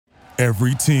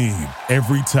Every team,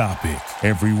 every topic,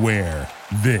 everywhere.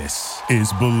 This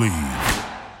is Believe.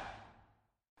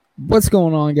 What's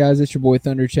going on, guys? It's your boy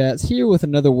Thunder Chats here with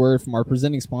another word from our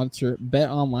presenting sponsor,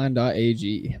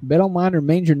 BetOnline.ag. BetOnline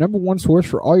remains your number one source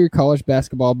for all your college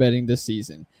basketball betting this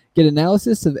season. Get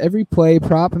analysis of every play,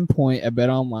 prop, and point at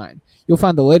BetOnline. You'll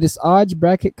find the latest odds,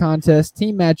 bracket contests,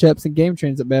 team matchups, and game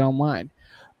trends at BetOnline.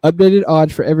 Updated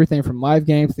odds for everything from live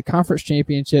games to conference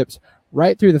championships,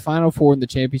 right through the Final Four in the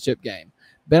championship game.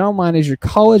 BetOnline is your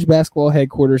college basketball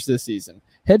headquarters this season.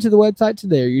 Head to the website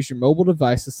today or use your mobile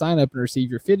device to sign up and receive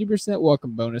your 50%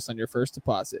 welcome bonus on your first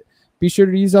deposit. Be sure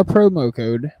to use our promo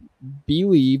code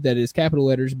BELIEVE, that is capital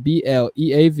letters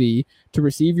BLEAV, to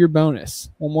receive your bonus.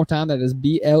 One more time, that is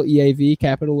BLEAV,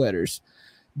 capital letters.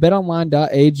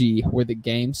 BetOnline.ag, where the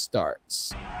game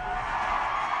starts.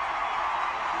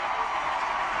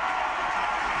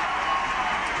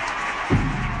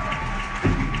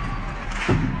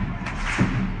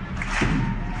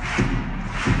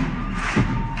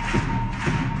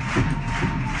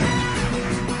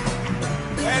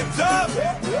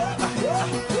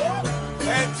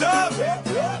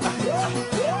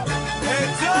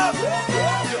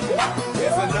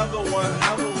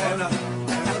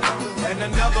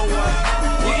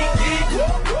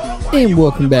 And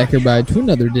welcome back, everybody, to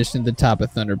another edition of the Top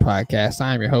of Thunder podcast.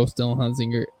 I am your host, Dylan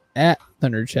Hunzinger at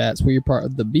Thunder Chats. We are part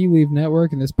of the Believe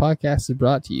Network, and this podcast is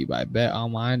brought to you by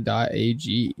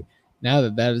BetOnline.ag. Now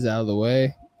that is out of the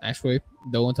way, actually,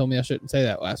 Dylan told me I shouldn't say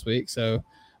that last week. So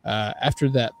after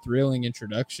that thrilling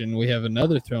introduction, we have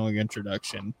another thrilling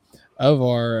introduction of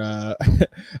our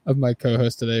of my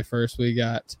co-host today. First, we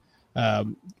got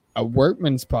a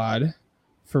workman's pod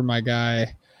for my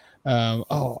guy.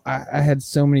 I had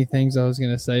so many things I was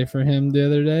going to say for him the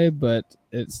other day, but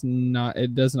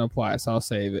it doesn't apply, so I'll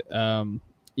save it. After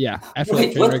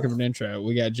that train wreck of an intro,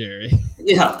 we got Jerry.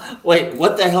 Yeah. Wait,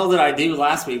 what the hell did I do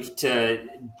last week to,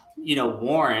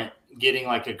 warrant getting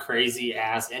like a crazy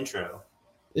ass intro?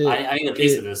 I need a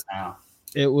piece of this now.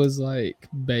 It was like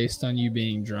based on you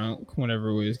being drunk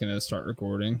whenever we was going to start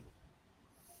recording.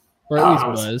 Or at least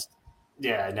buzzed.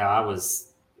 Yeah, no, I was.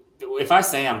 If I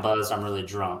say I'm buzzed, I'm really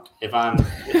drunk. If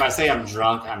I say I'm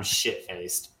drunk, I'm shit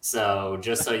faced. So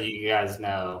just so you guys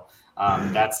know,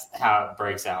 that's how it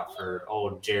breaks out for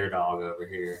old Jared Dog over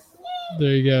here.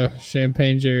 There you go,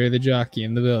 Champagne Jerry, the jockey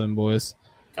in the building, boys.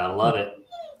 Gotta love it.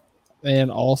 And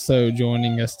also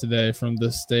joining us today from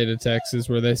the state of Texas,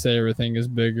 where they say everything is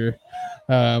bigger,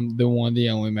 the one, the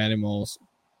only, Matty Moles.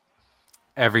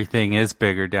 Everything is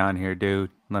bigger down here, dude.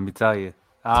 Let me tell you.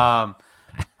 I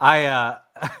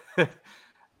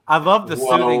love the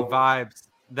soothing vibes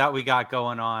that we got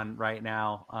going on right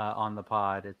now on the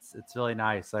pod. It's really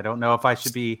nice. I don't know if I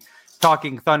should be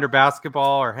talking Thunder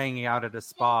basketball or hanging out at a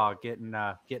spa, getting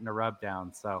a rub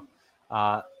down. So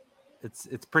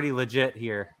it's pretty legit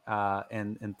here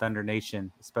in Thunder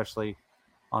Nation, especially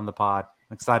on the pod.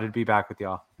 I'm excited to be back with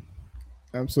y'all.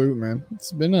 Absolutely, man.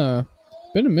 It's been a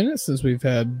minute since we've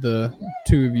had the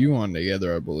two of you on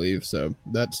together, I believe. So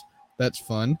that's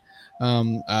fun.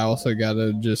 I also got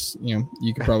to just, you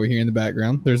can probably hear in the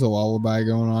background, there's a lullaby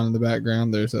going on in the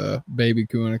background. There's a baby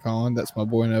cooing and calling. That's my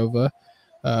boy Nova,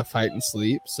 fighting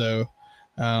sleep. So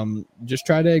just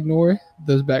try to ignore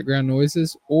those background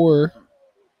noises, or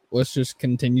let's just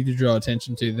continue to draw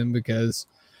attention to them because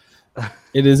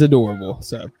it is adorable.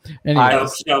 So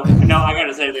anyways. No, I got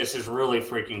to say this is really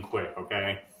freaking quick,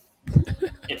 okay?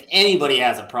 If anybody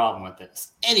has a problem with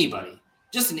this, anybody,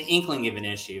 just an inkling of an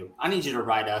issue, I need you to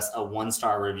write us a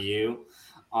 1-star review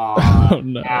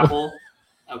on Apple.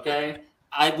 Okay,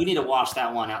 we need to wash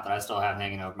that one out that I still have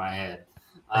hanging over my head.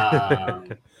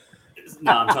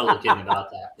 No, I'm totally kidding about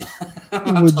that.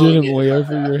 Legitimately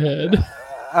over your head.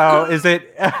 Oh, is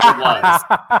it? It was.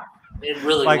 It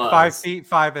really like was. 5 feet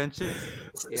 5 inches.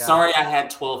 Yeah. Sorry, I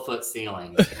had 12-foot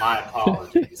ceilings. My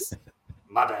apologies.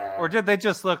 My bad. Or did they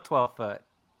just look 12 foot?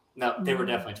 No, they were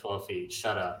definitely 12 feet.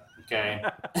 Shut up. Okay.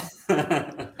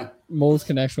 Moles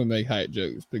can actually make height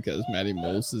jokes because Matty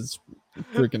Moles is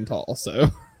freaking tall. So,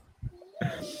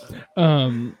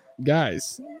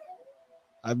 guys,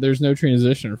 there's no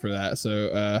transition for that.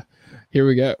 So, here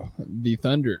we go. The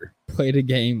Thunder played a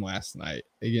game last night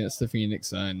against the Phoenix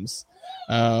Suns.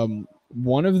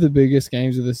 One of the biggest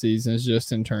games of the season is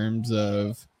just in terms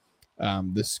of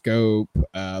the scope,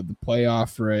 the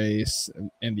playoff race,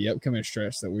 and the upcoming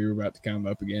stretch that we were about to come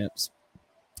up against.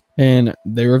 And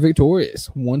they were victorious,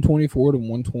 124 to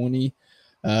 120.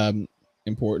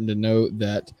 Important to note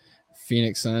that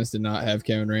Phoenix Suns did not have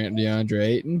Kevin Durant and DeAndre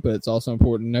Ayton, but it's also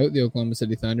important to note the Oklahoma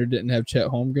City Thunder didn't have Chet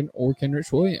Holmgren or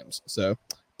Kenrich Williams. So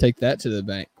take that to the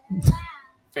bank.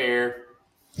 Fair.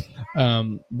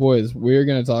 Boys, we're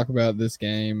going to talk about this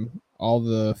game, all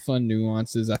the fun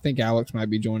nuances. I think Alex might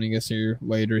be joining us here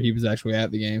later. He was actually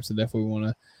at the game, so definitely want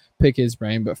to pick his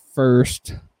brain. But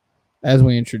first, as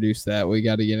we introduce that, we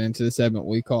got to get into the segment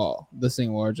we call the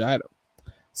single large item.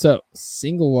 So,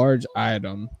 single large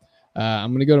item.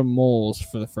 I'm going to go to Moles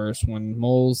for the first one.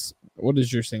 Moles, what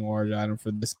is your single large item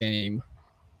for this game?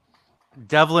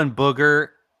 Devlin Booger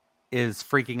is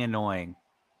freaking annoying.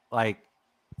 Like,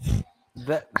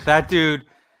 that dude,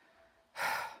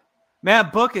 man,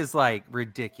 Book is like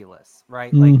ridiculous,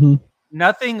 right? Like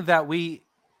nothing that we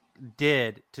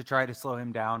did to try to slow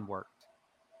him down worked.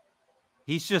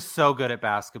 He's just so good at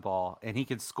basketball, and he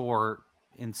can score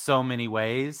in so many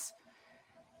ways.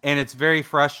 And it's very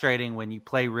frustrating when you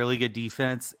play really good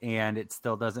defense and it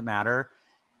still doesn't matter.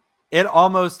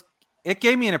 It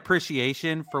gave me an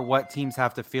appreciation for what teams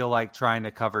have to feel like trying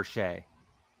to cover Shea,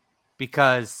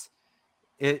 because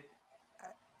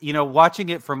watching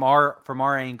it from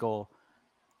our angle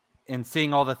and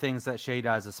seeing all the things that Shea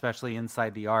does, especially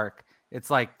inside the arc,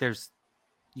 it's like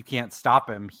you can't stop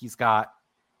him. He's got,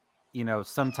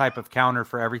 some type of counter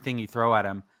for everything you throw at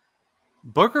him.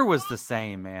 Booker was the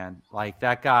same, man. Like,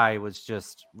 that guy was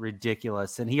just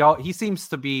ridiculous. And he seems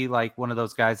to be like one of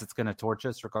those guys that's going to torch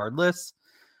us regardless.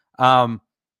 But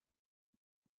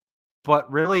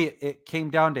really it came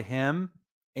down to him.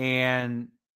 And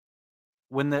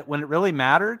when it really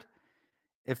mattered,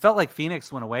 it felt like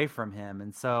Phoenix went away from him.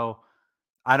 And so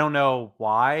I don't know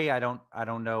why. I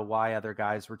don't know why other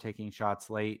guys were taking shots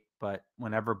late, but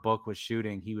whenever Book was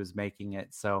shooting, he was making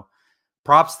it. So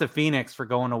props to Phoenix for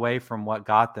going away from what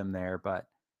got them there. But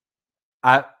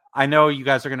I know you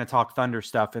guys are going to talk Thunder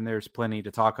stuff, and there's plenty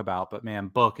to talk about, but man,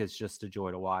 Book is just a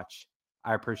joy to watch.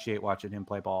 I appreciate watching him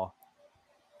play ball.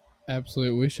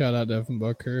 Absolutely. We shout out Devin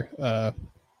Booker,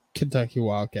 Kentucky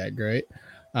Wildcat, great.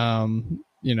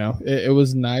 It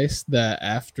was nice that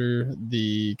after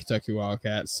the Kentucky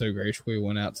Wildcats so graciously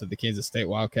went out to the Kansas State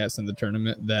Wildcats in the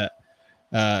tournament, that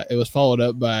it was followed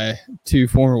up by two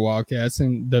former Wildcats,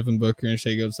 and Devin Booker and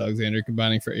Shai Gilgeous-Alexander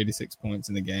combining for 86 points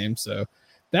in the game. So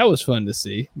that was fun to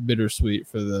see. Bittersweet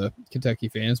for the Kentucky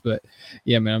fans. But,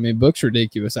 yeah, man, I mean, Book's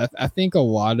ridiculous. I think a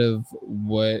lot of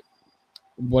what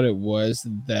it was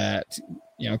that,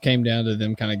 came down to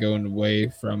them kind of going away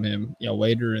from him,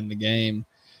 later in the game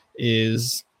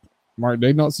is Mark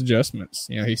Daigneault's adjustments.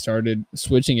 He started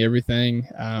switching everything,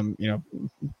 kind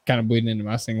of bleeding into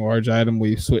my single large item.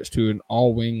 We switched to an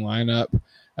all-wing lineup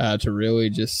to really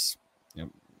just,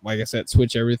 like I said,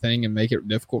 switch everything and make it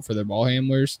difficult for their ball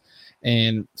handlers.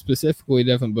 And specifically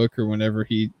Devin Booker, whenever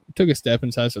he took a step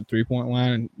inside the three-point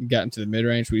line and got into the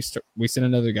mid-range, we sent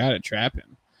another guy to trap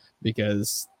him,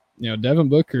 because, Devin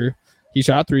Booker, he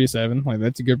shot 3 of 7. Like,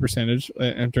 that's a good percentage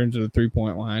in terms of the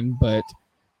three-point line, but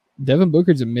Devin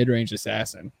Booker's a mid-range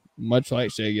assassin, much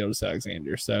like Shai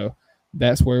Gilgeous-Alexander. So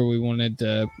that's where we wanted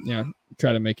to,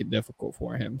 try to make it difficult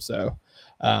for him. So,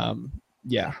 that's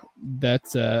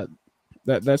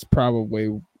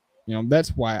probably, that's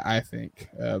why I think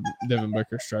Devin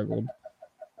Booker struggled.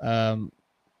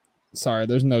 Sorry,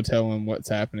 there's no telling what's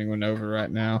happening with Nova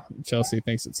right now. Chelsea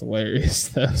thinks it's hilarious,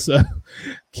 though, so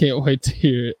can't wait to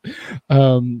hear it.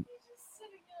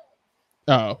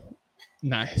 Oh,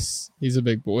 nice. He's a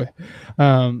big boy.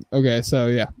 Okay, so,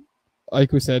 yeah,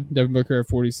 like we said, Devin Booker at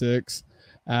 46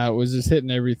 was just hitting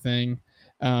everything.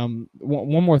 One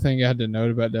more thing I had to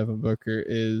note about Devin Booker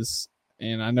is,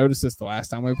 and I noticed this the last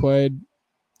time we played,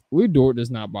 Lou Dort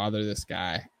does not bother this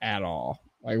guy at all.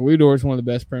 Like, Lou Dort's one of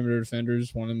the best perimeter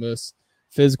defenders, one of the most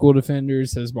physical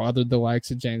defenders, has bothered the likes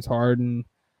of James Harden,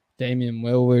 Damian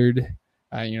Lillard,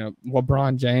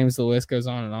 LeBron James, the list goes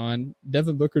on and on.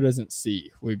 Devin Booker doesn't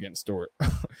see Lou Dort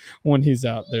when he's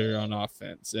out there on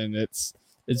offense. And it's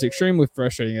extremely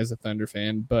frustrating as a Thunder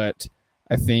fan, but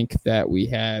I think that we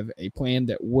have a plan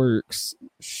that works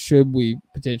should we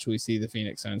potentially see the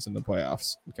Phoenix Suns in the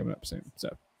playoffs coming up soon.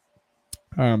 So,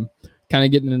 kind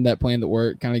of getting into that plan that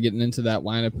worked, kind of getting into that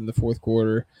lineup in the fourth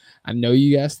quarter. I know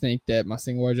you guys think that my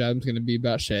single large item is going to be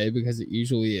about Shai, because it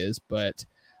usually is, but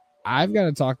I've got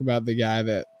to talk about the guy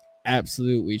that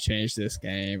absolutely changed this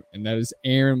game, and that is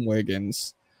Aaron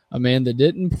Wiggins, a man that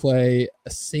didn't play a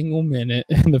single minute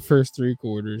in the first three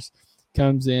quarters,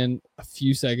 comes in a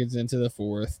few seconds into the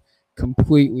fourth,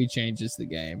 completely changes the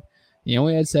game. He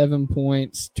only had 7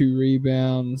 points, 2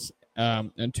 rebounds,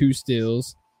 and 2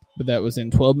 steals, but that was in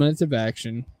 12 minutes of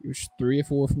action. He was 3 of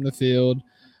 4 from the field.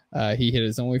 He hit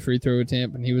his only free throw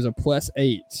attempt, and he was a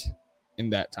 +8 in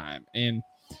that time. And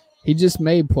he just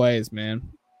made plays, man.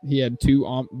 He had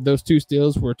those 2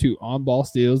 steals were 2 on-ball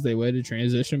steals. They led to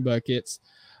transition buckets.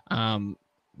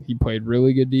 he played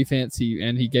really good defense.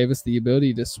 He gave us the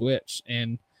ability to switch.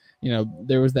 And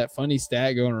there was that funny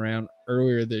stat going around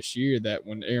earlier this year that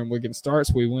when Aaron Wiggins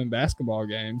starts, we win basketball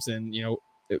games. And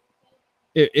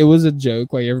it was a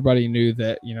joke. Like, everybody knew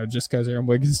that just because Aaron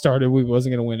Wiggins started, we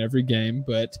wasn't going to win every game.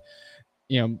 But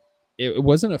it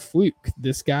wasn't a fluke.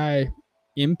 This guy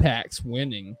impacts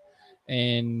winning.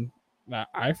 And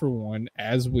I, for one,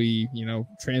 as we,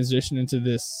 transition into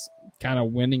this kind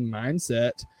of winning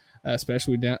mindset,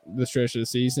 especially down the stretch of the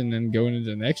season and going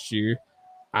into next year,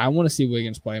 I want to see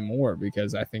Wiggins play more,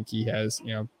 because I think he has,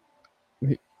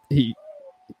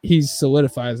 he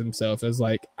solidifies himself as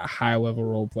like a high level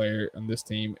role player on this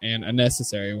team, and a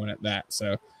necessary one at that.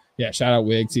 So yeah, shout out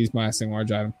Wiggs. He's my single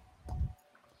large item.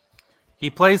 He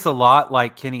plays a lot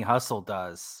like Kenny Hustle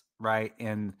does, right?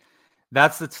 And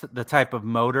that's the type of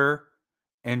motor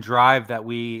and drive that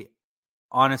we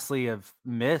honestly have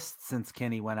missed since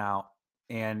Kenny went out.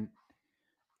 And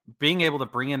being able to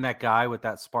bring in that guy with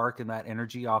that spark and that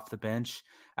energy off the bench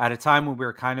at a time when we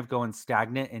were kind of going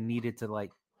stagnant and needed to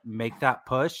like make that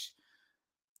push.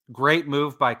 Great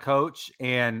move by coach.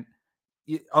 And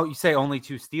you say only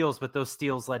 2 steals, but those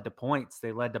steals led to points.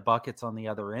 They led to buckets on the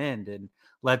other end and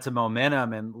led to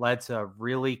momentum and led to a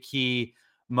really key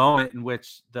moment in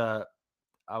which I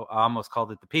almost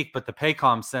called it the peak, but the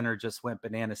Paycom Center just went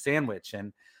banana sandwich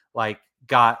and like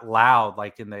got loud,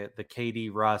 like in the KD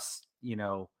Russ,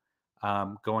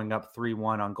 going up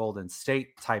 3-1 on Golden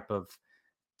State type of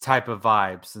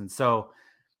vibes. And so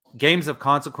games of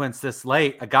consequence this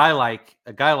late, a guy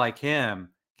like him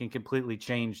can completely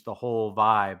change the whole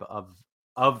vibe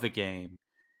of the game.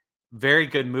 Very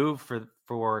good move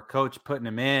for coach putting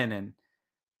him in. And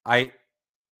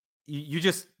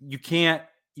you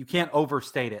can't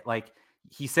overstate it. Like,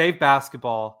 he saved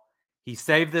basketball, he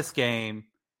saved this game,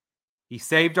 he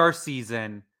saved our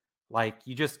season. Like,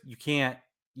 you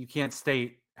can't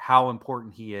state how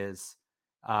important he is.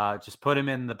 Just put him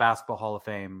in the Basketball Hall of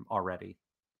Fame already.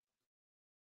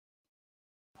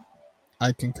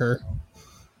 I concur.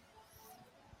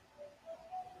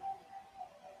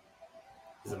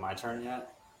 Is it my turn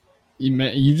yet?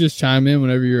 You just chime in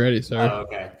whenever you're ready, sir. Oh,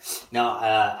 okay. No,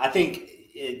 I think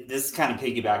this is kind of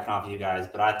piggybacking off you guys,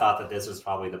 but I thought that this was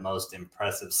probably the most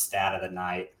impressive stat of the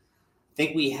night. I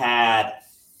think we had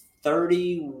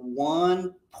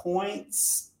 31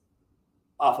 points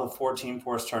off of 14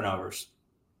 forced turnovers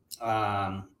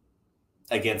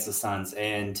against the Suns.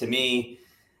 And to me,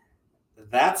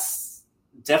 that's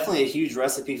definitely a huge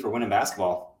recipe for winning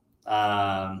basketball.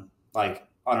 Like,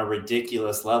 on a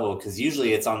ridiculous level, because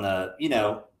usually it's on the,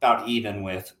 about even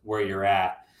with where you're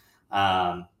at.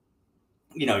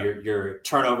 Your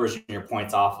turnovers and your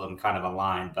points off of them kind of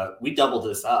align, but we doubled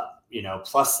this up,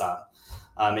 plus some.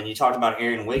 And you talked about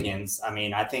Aaron Wiggins. I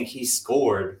mean, I think he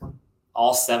scored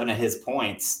all 7 of his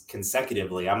points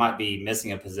consecutively. I might be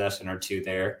missing a possession or 2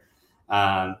 there.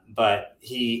 But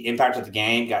he impacted the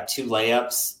game, got 2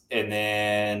 layups. And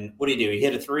then what did he do? He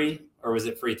hit a 3, or was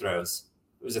it free throws?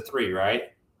 It was a 3,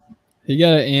 right? He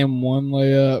got an M1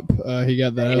 layup. He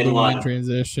got that other one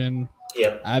transition.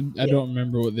 Yep. I don't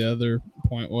remember what the other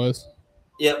point was.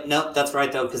 Yep. Nope. That's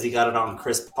right, though, because he got it on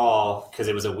Chris Paul because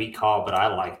it was a weak call, but I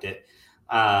liked it.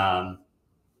 But,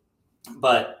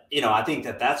 I think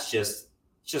that's just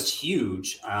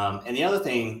huge. And the other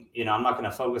thing, I'm not going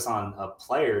to focus on a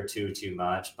player too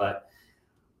much, but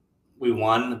we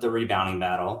won the rebounding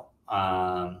battle,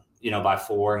 by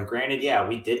 4. And granted, yeah,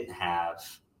 they didn't have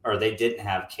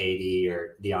KD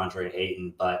or DeAndre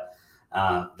Ayton, but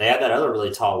they had that other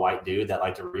really tall white dude that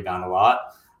liked to rebound a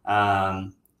lot.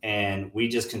 And we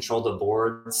just controlled the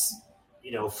boards,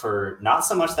 for not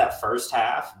so much that first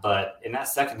half, but in that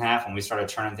second half, when we started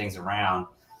turning things around,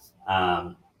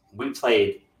 we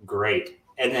played great.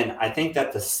 And then I think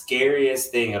that the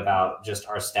scariest thing about just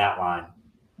our stat line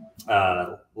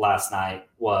last night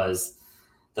was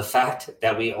the fact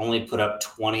that we only put up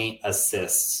 20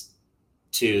 assists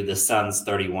to the Suns'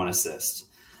 31 assists.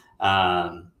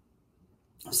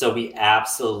 So we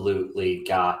absolutely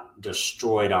got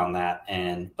destroyed on that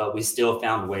end, but we still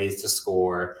found ways to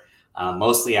score,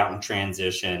 mostly out in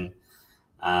transition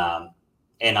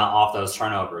and off those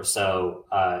turnovers. So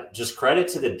just credit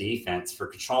to the defense for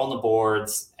controlling the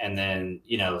boards, and then,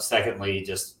 secondly,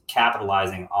 just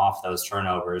capitalizing off those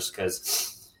turnovers,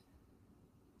 because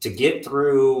to get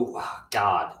through,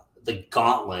 the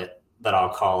gauntlet that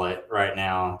I'll call it right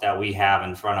now that we have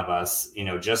in front of us,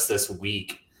 just this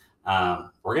week,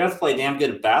 we're going to play damn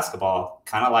good basketball,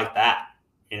 kind of like that.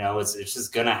 It's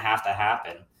just going to have to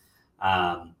happen.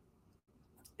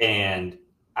 And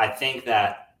I think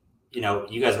that,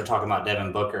 you guys were talking about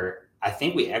Devin Booker. I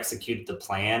think we executed the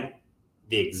plan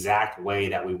the exact way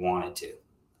that we wanted to.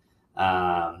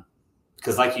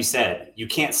 Because like you said, you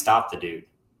can't stop the dude,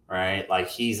 right? Like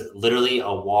he's literally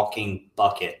a walking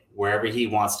bucket wherever he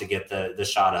wants to get the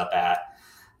shot up at.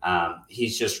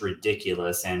 He's just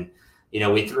ridiculous. And,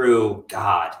 we threw,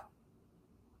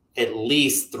 at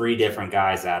least 3 different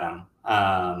guys at him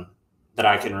that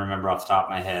I can remember off the top of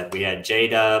my head. We had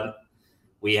J-Dub,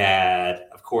 we had,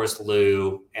 of course,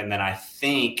 Lou, and then I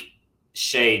think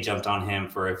Shea jumped on him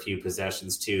for a few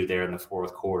possessions too there in the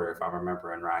fourth quarter, if I'm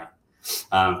remembering right,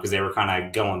 because they were kind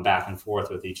of going back and forth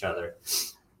with each other.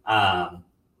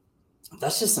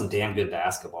 That's just some damn good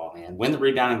basketball, man. Win the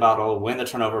rebounding battle, win the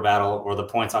turnover battle, or the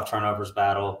points off turnovers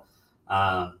battle,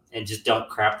 and just don't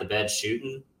crap the bed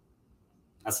shooting.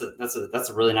 That's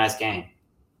a really nice game.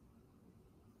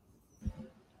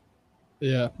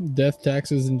 Yeah, Death,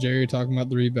 Taxes, and Jerry talking about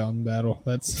the rebound battle.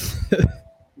 That's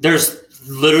There's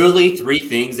literally 3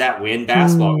 things that win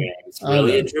basketball games,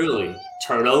 really and truly.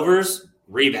 Turnovers,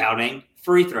 rebounding,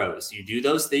 free throws. You do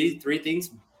those 3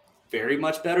 things very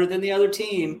much better than the other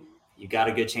team, you got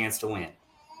a good chance to win.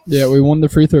 Yeah, we won the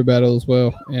free throw battle as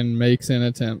well in makes and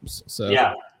attempts. So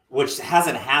yeah, which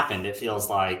hasn't happened, it feels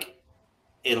like,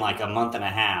 in like a month and a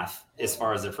half as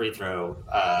far as the free throw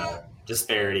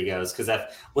disparity goes. Because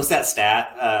what's that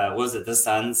stat? Was it the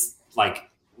Suns, like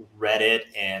Reddit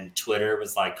and Twitter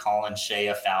was like calling Shea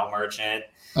a foul merchant?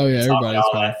 Oh yeah, everybody's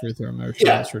calling free throw merchant.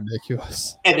 Yeah. That's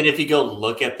ridiculous. And then if you go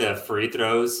look at the free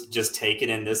throws just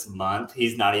taken in this month,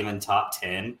 he's not even top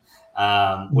 10,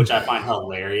 which I find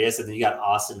hilarious. And then you got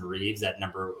Austin Reeves at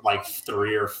number like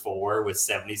 3 or 4 with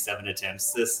 77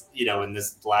 attempts in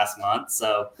this last month.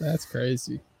 So that's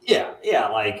crazy. Yeah.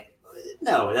 Like,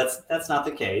 no, that's not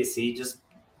the case. He just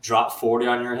dropped 40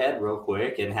 on your head real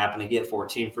quick and happened to get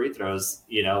 14 free throws,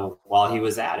 while he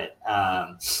was at it.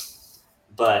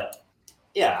 But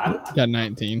yeah, got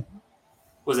 19.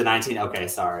 Was it 19? Okay,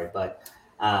 sorry, but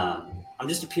I'm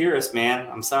just a purist, man.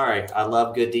 I'm sorry. I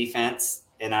love good defense,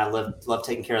 and I love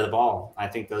taking care of the ball. I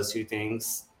think those 2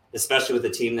 things, especially with a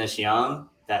team this young,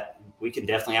 that we can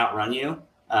definitely outrun you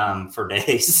for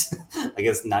days. I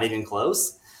guess not even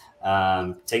close.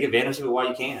 Take advantage of it while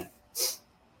you can.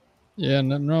 Yeah,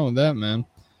 nothing wrong with that, man.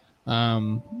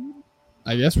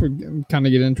 I guess we're kind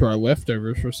of get into our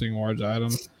leftovers for single large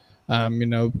item.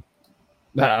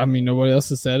 Nobody else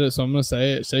has said it, so I'm going to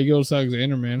say it. Shai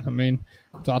Gilgeous-Alexander, man.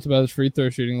 Talked about his free throw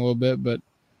shooting a little bit, but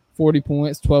 40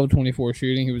 points, 12-24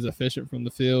 shooting. He was efficient from the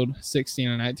field,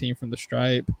 16-19 from the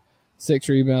stripe, 6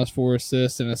 rebounds, 4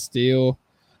 assists, and a steal.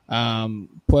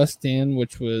 Plus 10,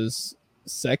 which was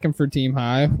second for team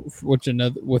high, with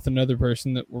another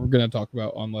person that we're going to talk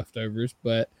about on leftovers.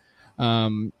 But,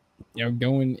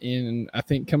 going in, I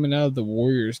think coming out of the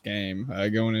Warriors game,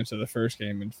 going into the first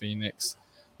game in Phoenix,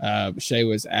 Shai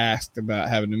was asked about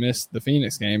having to miss the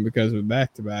Phoenix game because of a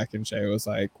back-to-back, and Shai was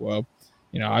like, well,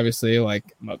 obviously,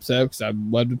 like, I'm upset because I'd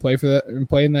love to play for that and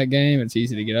play in that game. It's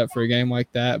easy to get up for a game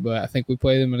like that, but I think we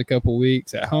play them in a couple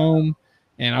weeks at home,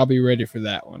 and I'll be ready for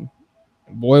that one.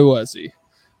 And boy, was he.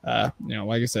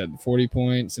 Like I said, 40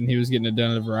 points, and he was getting it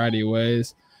done in a variety of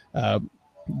ways.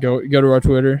 Go to our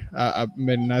Twitter. I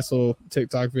made a nice little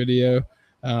TikTok video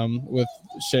with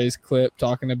Shai's clip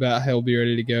talking about how he'll be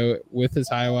ready to go with his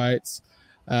highlights,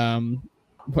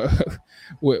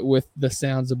 with the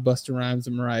sounds of Busta Rhymes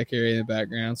and Mariah Carey in the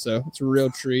background. So it's a real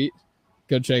treat.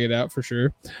 Go check it out for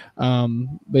sure. But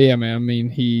yeah, man,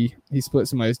 he split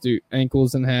somebody's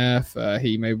ankles in half.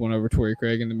 He made one over Torrey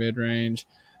Craig in the mid-range.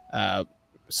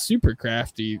 Super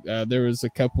crafty. There was a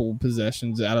couple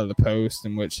possessions out of the post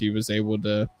in which he was able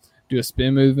to do a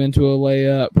spin move into a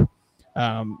layup.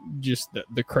 Just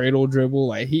the cradle dribble,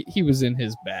 like he was in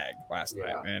his bag last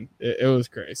night, man. It was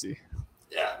crazy.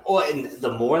 Yeah. Well, and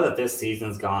the more that this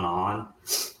season's gone on,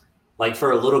 like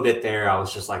for a little bit there, I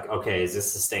was just like, okay, is this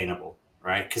sustainable?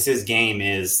 Right? Because his game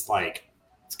is like,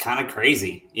 it's kind of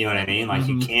crazy. You know what I mean? Like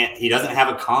he doesn't have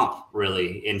a comp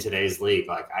really in today's league.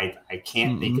 Like I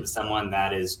can't think of someone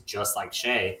that is just like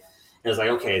Shai. It was like,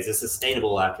 okay, is this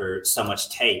sustainable after so much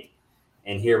tape?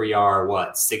 And here we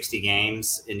are, 60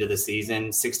 games into the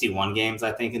season, 61 games,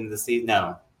 I think, into the season.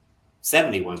 No,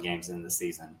 71 games into the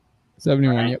season.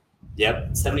 71, right?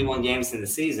 Yep, 71 games in the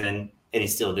season, and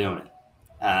he's still doing it.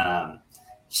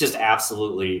 It's just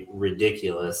absolutely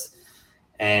ridiculous.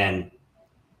 And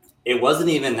it wasn't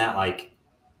even that, like,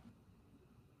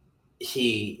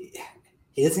 he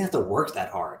doesn't have to work that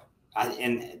hard.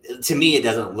 And to me, it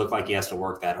doesn't look like he has to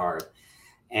work that hard.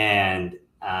 And,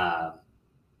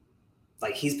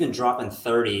 like, he's been dropping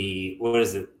 30. What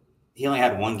is it? He only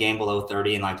had one game below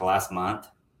 30 in, like, the last month.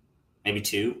 Maybe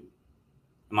 2.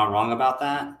 Am I wrong about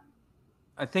that?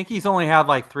 I think he's only had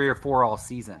like 3 or 4 all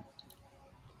season.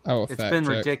 Oh, It's been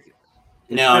ridiculous.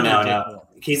 No.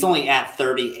 He's only at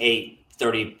 30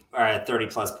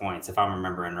 plus points, if I'm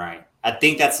remembering right. I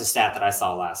think that's the stat that I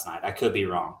saw last night. I could be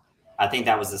wrong. I think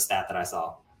that was the stat that I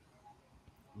saw.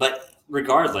 But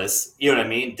regardless, you know what I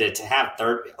mean? To have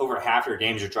over half your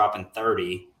games are dropping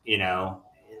 30, you know,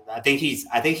 I think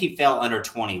he fell under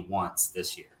 20 once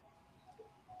this year.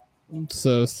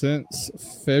 So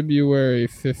since February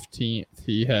 15th,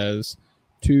 he has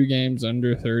 2 games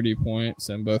under 30 points,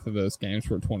 and both of those games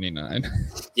were 29.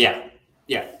 Yeah.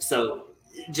 So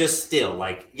just still,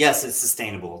 like, yes, it's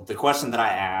sustainable. The question that I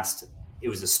asked, it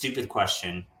was a stupid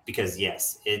question because,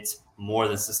 yes, it's more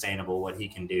than sustainable what he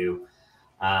can do.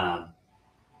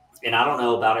 And I don't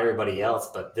know about everybody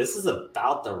else, but this is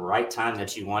about the right time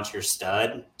that you want your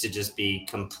stud to just be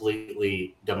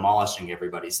completely demolishing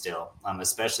everybody still,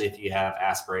 especially if you have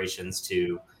aspirations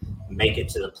to make it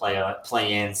to the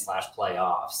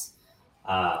play-in/playoffs.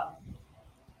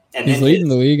 And he's leading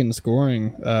the league in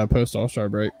scoring post All-Star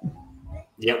break.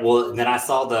 Yeah, well, then I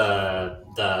saw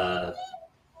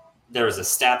there was a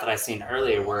stat that I seen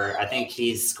earlier where I think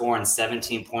he's scoring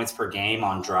 17 points per game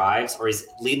on drives, or he's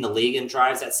leading the league in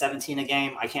drives at 17 a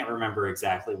game. I can't remember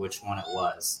exactly which one it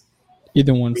was.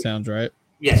 Either one sounds right.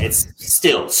 Yeah, it's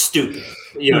still stupid.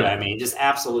 You know what I mean? Just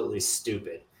absolutely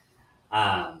stupid.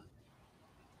 And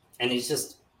he's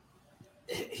just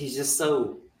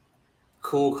so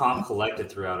cool, calm,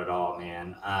 collected throughout it all,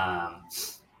 man.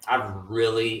 I've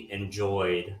really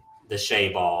enjoyed the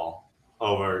Shea ball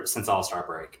since All-Star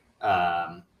break.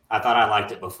 I thought I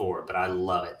liked it before, but I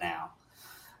love it now.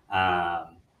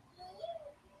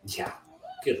 Yeah,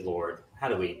 good Lord. How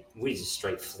do we just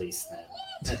straight fleece them?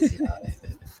 That's the gift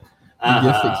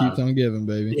that keeps on giving,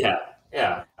 baby. Yeah.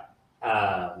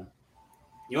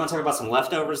 You want to talk about some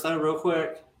leftovers, though, real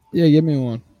quick? Yeah, give me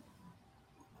one.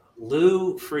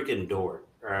 Lou freaking Dort,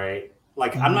 right?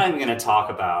 Like, I'm not even going to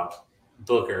talk about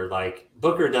Booker. Like,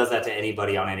 Booker does that to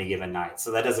anybody on any given night,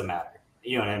 so that doesn't matter.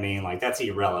 You know what I mean? Like, that's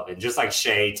irrelevant. Just like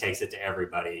Shea takes it to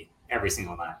everybody every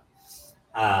single night.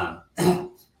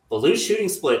 But Lou's shooting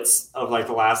splits of like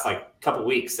the last like couple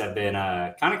weeks have been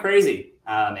kind of crazy.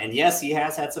 And yes, he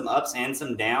has had some ups and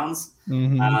some downs.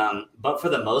 Mm-hmm. But for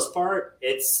the most part,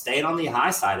 it's staying on the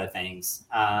high side of things.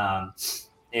 And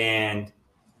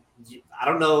I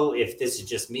don't know if this is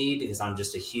just me because I'm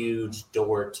just a huge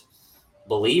Dort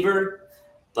believer,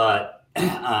 but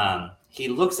he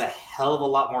looks a hell of a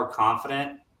lot more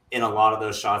confident in a lot of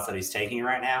those shots that he's taking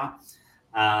right now.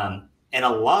 And a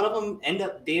lot of them end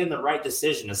up being the right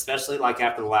decision, especially like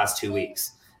after the last 2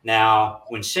 weeks. Now,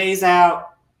 when Shea's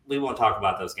out, we won't talk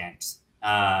about those games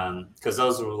because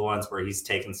those are the ones where he's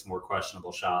taking some more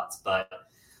questionable shots. But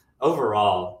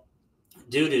overall,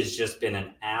 dude has just been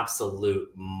an absolute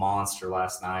monster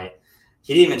last night.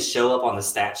 He didn't even show up on the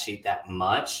stat sheet that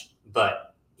much,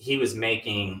 but he was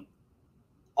making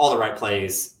all the right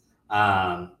plays.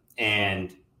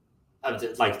 And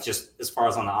like just as far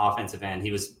as on the offensive end,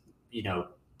 he was,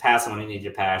 passing when he needed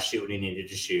to pass, shoot when he needed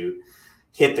to shoot,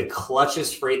 hit the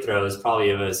clutchest free throws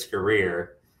probably of his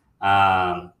career.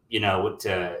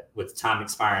 With time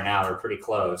expiring now, they're pretty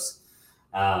close.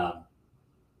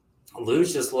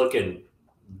 Lou's just looking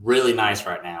really nice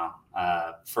right now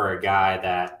for a guy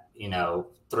that,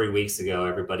 3 weeks ago,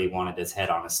 everybody wanted his head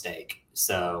on a stake.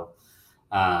 So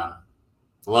love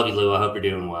you, Lou. I hope you're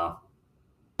doing well.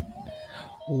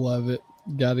 Love it.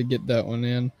 Got to get that one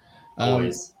in.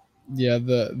 Always. Yeah,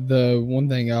 the one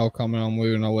thing I'll comment on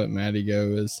Lou and I'll let Maddie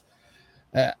go is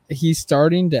he's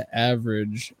starting to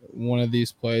average one of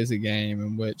these plays a game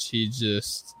in which he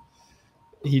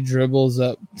dribbles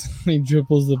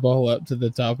the ball up to the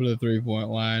top of the 3-point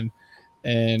line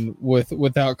and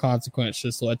without consequence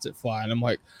just lets it fly. And I'm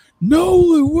like, no,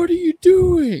 Lou, what are you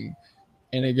doing?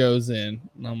 And it goes in.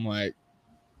 And I'm like,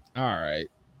 all right,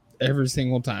 every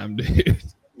single time, dude.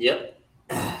 Yep.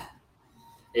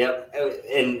 Yep.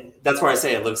 And that's where I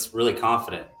say it looks really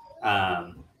confident.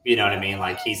 You know what I mean?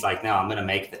 Like he's like, no, I'm going to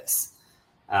make this.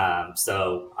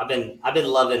 So I've been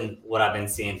loving what I've been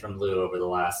seeing from Lou over the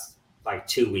last like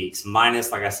 2 weeks,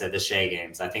 minus, like I said, the Shea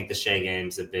games. I think the Shea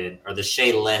games the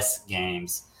Shea-less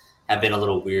games have been a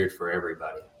little weird for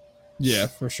everybody. Yeah,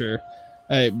 for sure.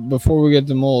 Hey, before we get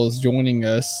to Moles, joining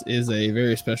us is a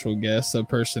very special guest, a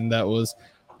person that was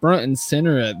front and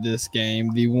center at this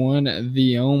game, the one,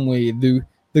 the only,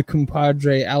 the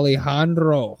compadre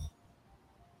Alejandro.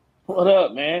 What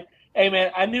up, man? Hey,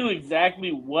 man, I knew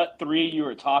exactly what 3 you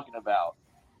were talking about.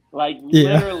 Like,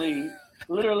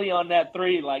 literally on that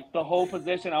 3, like the whole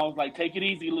possession, I was like, take it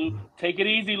easy, Lou. Take it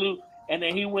easy, Lou. And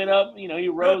then he went up, he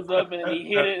rose up and he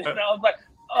hit it. And I was like,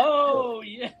 Oh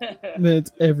yeah. Man,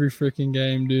 it's every freaking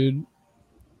game, dude.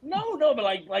 No, but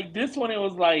like this one, it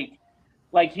was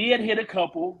like he had hit a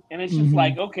couple, and it's just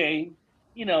like, okay,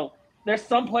 there's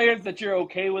some players that you're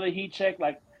okay with a heat check,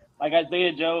 like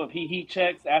Isaiah Joe. If he heat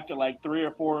checks after like 3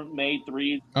 or 4 made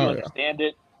threes, you understand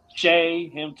it. Shea,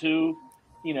 him too,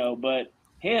 but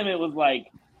him, it was like,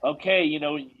 okay,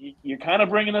 you're kind of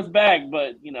bringing us back,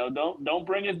 but don't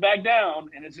bring us back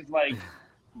down. And it's just like,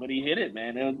 but he hit it,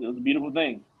 man. It was a beautiful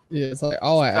thing. Yeah, it's like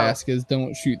all I ask is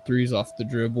don't shoot threes off the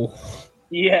dribble.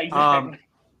 Yeah, exactly.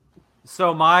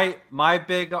 So my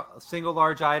big single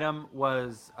large item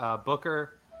was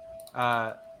Booker.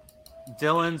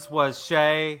 Dylan's was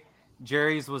Shea.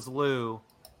 Jerry's was Lou.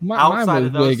 Mine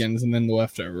was Wiggins, and then the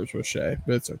leftovers was Shea,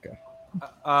 but it's okay.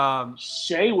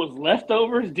 Shea was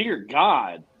leftovers? Dear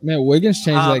God. Man, Wiggins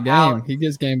changed that game. He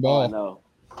gets game ball.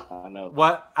 I know.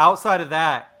 What outside of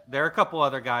that, there are a couple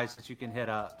other guys that you can hit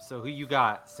up. So who you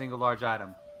got? Single large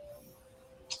item.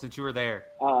 Since you were there.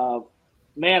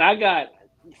 Man, I got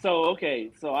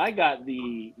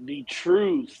the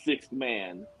true sixth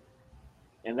man,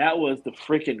 and that was the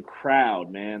freaking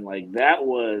crowd, man. Like that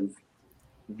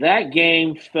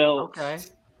game felt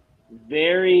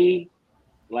very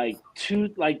like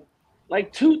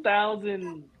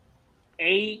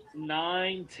 2008,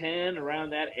 9, 10, around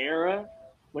that era,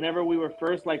 whenever we were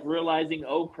first like realizing,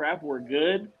 oh crap, we're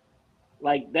good.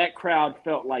 Like that crowd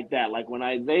felt like that. Like when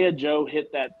Isaiah Joe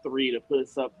hit that 3 to put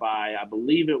us up by, I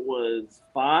believe it was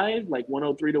 5, like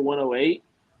 103 to 108.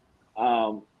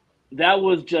 That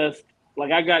was just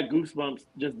like, I got goosebumps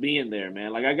just being there,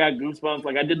 man. Like I got goosebumps.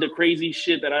 Like I did the crazy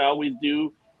shit that I always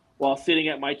do while sitting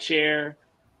at my chair,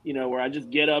 where I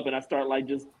just get up and I start like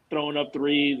just throwing up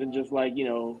threes and just like,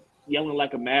 yelling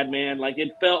like a madman. Like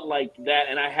it felt like that.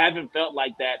 And I haven't felt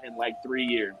like that in like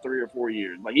 3 or 4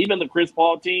 years. Like even the Chris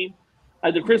Paul team.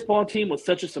 The Chris Paul team was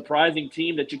such a surprising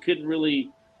team that you couldn't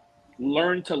really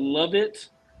learn to love it,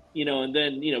 and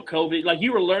then, COVID, like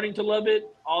you were learning to love it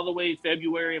all the way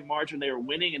February and March when they were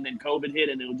winning, and then COVID hit,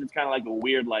 and it was just kind of like a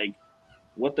weird, like,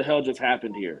 what the hell just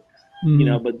happened here?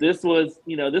 But this was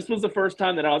the first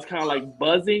time that I was kind of like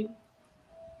buzzing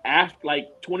after,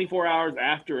 like 24 hours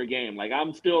after a game. Like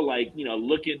I'm still like,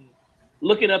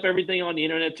 looking up everything on the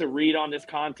internet to read on this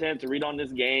content, to read on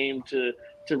this game, to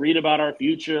read about our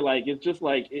future. Like it's just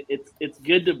like it's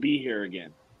good to be here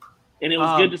again, and it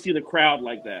was good to see the crowd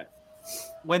like that.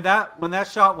 When that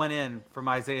shot went in from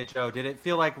Isaiah Joe, did it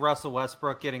feel like Russell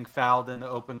Westbrook getting fouled in the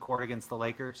open court against the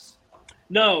Lakers?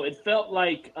 No, it felt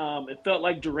like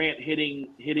Durant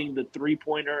hitting the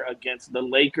 3-pointer against the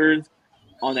Lakers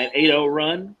on that 8-0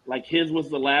 run. Like his was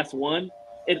the last one.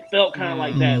 It felt kind of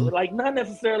like that. Like not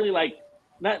necessarily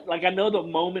not like I know the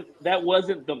moment that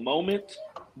wasn't the moment,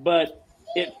 but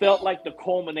it felt like the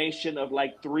culmination of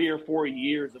like 3 or 4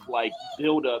 years of like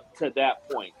build up to that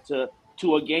point, to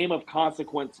a game of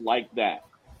consequence like that.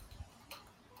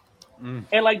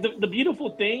 And like the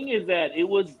beautiful thing is that it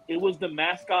was the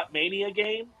Mascot Mania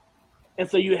game. And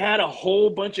so you had a whole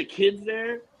bunch of kids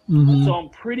there. So I'm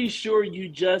pretty sure you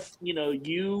just,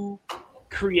 you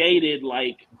created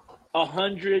like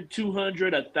 100,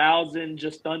 200, 1,000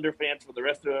 just Thunder fans for the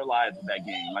rest of their lives in that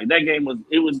game. Like that game was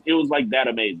like that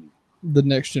amazing. The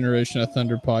next generation of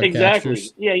Thunder podcasters. Exactly.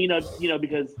 Yeah,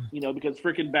 because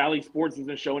freaking Bally Sports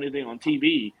doesn't show anything on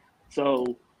TV.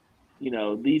 So,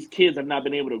 these kids have not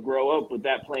been able to grow up with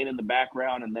that playing in the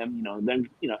background, and them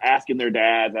asking their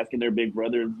dads, asking their big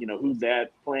brothers, who's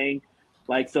that playing.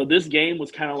 Like, so this game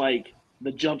was kind of like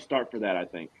the jump start for that, I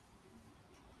think.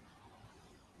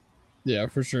 Yeah,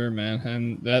 for sure, man.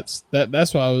 And that's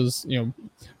what I was,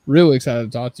 really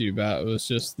excited to talk to you about. It was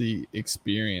just the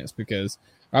experience, because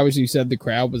obviously you said the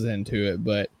crowd was into it,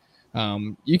 but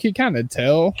you could kind of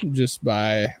tell just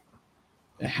by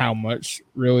how much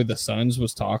really the Suns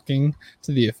was talking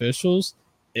to the officials.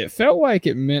 It felt like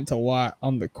it meant a lot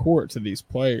on the court to these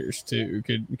players too.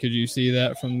 Could you see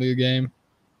that from the game?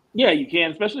 Yeah, you can,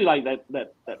 especially like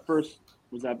that first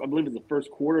was that, I believe it was the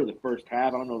first quarter, the first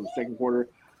half. I don't know, the second quarter,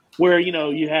 where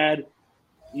you had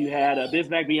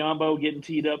Bismack Biyombo getting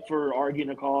teed up for arguing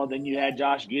a call. Then you had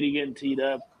Josh Giddey getting teed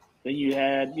up. Then you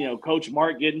had Coach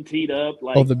Mark getting teed up.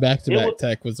 Like, the back-to-back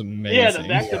tech was amazing. Yeah, the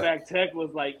back-to-back tech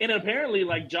was like, and apparently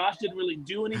like Josh didn't really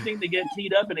do anything to get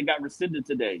teed up, and it got rescinded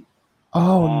today.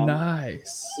 Oh,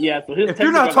 nice. Yeah, so his. If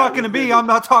you're not talking to me, I'm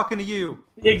not talking to you.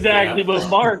 Exactly, but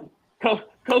Mark,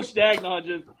 Coach Dagnon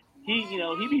just he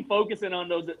be focusing on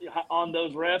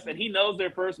those refs, and he knows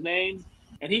their first names,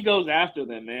 and he goes after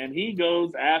them, man. He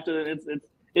goes after them.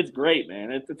 It's great,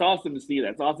 man. It's awesome to see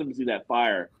that. It's awesome to see that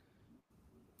fire.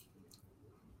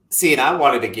 See, and I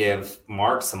wanted to give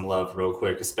Mark some love real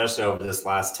quick, especially over this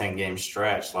last 10-game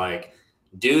stretch. Like,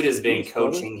 dude has been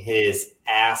coaching his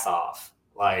ass off,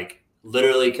 like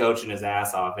literally coaching his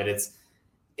ass off. And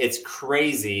it's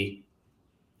crazy.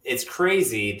 It's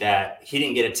crazy that he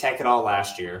didn't get a tech at all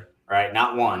last year, right?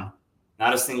 Not one,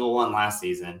 not a single one last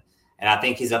season. And I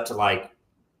think he's up to I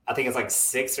think it's like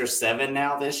 6 or 7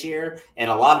 now this year. And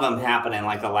a lot of them happen in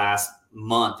like the last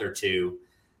month or two.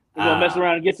 He's going to mess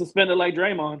around and get suspended like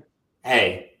Draymond.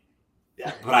 Hey,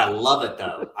 but I love it,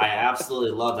 though. I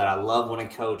absolutely love that. I love when a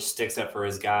coach sticks up for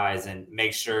his guys and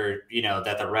makes sure,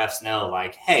 that the refs know,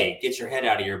 like, hey, get your head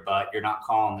out of your butt. You're not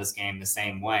calling this game the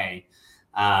same way.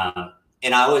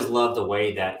 And I always love the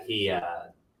way that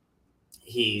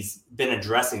he's been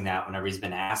addressing that whenever he's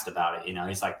been asked about it.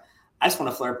 He's like, I just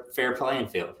want a fair playing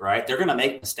field, right? They're going to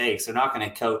make mistakes. They're not going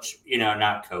to coach,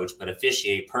 not coach, but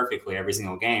officiate perfectly every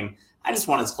single game. I just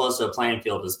want as close to a playing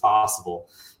field as possible.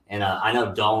 And I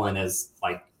know Dolan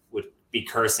would be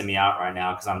cursing me out right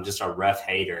now because I'm just a ref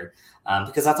hater,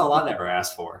 because that's all I've ever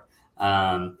asked for,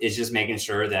 is just making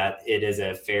sure that it is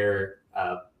a fair,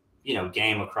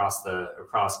 game across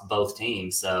both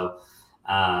teams. So,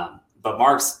 but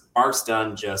Mark's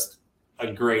done just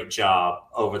a great job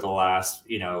over the last,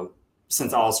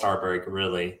 since All-Star break,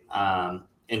 really, and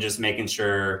just making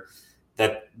sure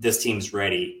that this team's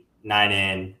ready night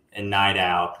in and night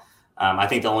out. I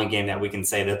think the only game that we can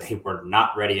say that they were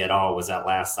not ready at all was that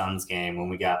last Suns game when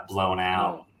we got blown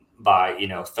out by,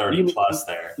 30 plus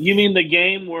there. You mean the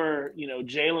game where,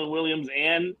 Jalen Williams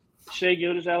and Shai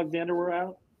Gilgeous-Alexander were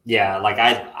out? Yeah, like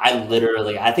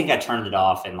I think I turned it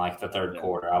off in like the third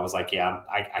quarter. I was like,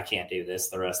 I can't do this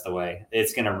the rest of the way.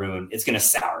 It's going to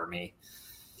sour me.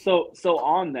 So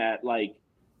on that, like,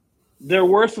 there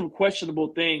were some questionable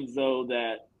things though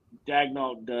that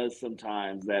Daigneault does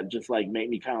sometimes that just like make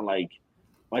me kind of like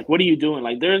what are you doing?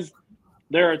 Like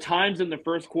there are times in the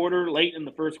first quarter, late in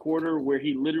the first quarter, where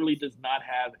he literally does not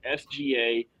have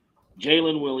SGA,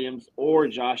 Jalen Williams, or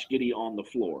Josh Giddey on the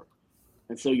floor.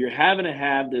 And so you're having to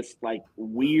have this like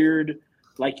weird,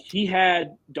 like he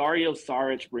had Dario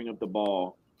Saric bring up the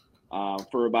ball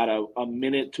for about a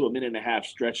minute to a minute and a half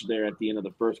stretch there at the end of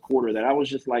the first quarter that I was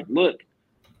just like, look,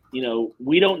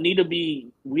 we don't need to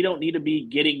be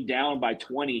getting down by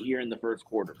 20 here in the first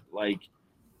quarter. Like,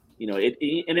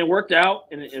 it worked out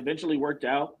and it eventually worked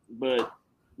out. But,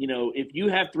 if you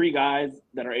have 3 guys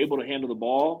that are able to handle the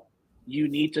ball, you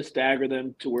need to stagger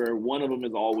them to where one of them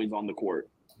is always on the court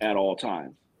at all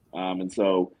times. And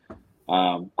so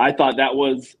I thought that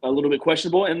was a little bit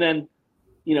questionable. And then,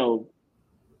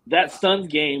 that Suns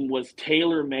game was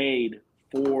tailor-made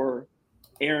for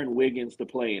Aaron Wiggins to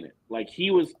play in it. Like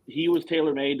he was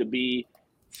tailor-made to be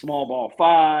small ball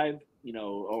 5,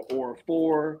 or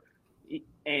 4,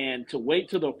 and to wait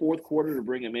till the fourth quarter to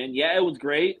bring him in. Yeah, it was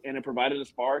great and it provided a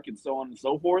spark and so on and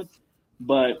so forth.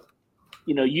 But,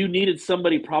 you needed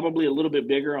somebody probably a little bit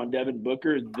bigger on Devin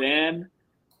Booker than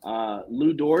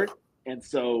Lou Dort. And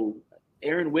so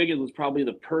Aaron Wiggins was probably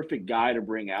the perfect guy to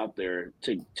bring out there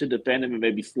to defend him and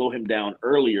maybe slow him down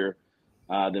earlier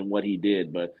than what he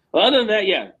did. But other than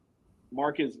that,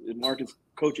 Mark is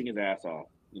coaching his ass off,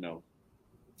 Well,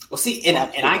 see, and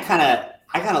I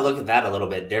kind of look at that a little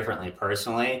bit differently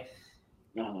personally,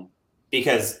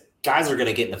 because guys are going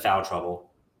to get into foul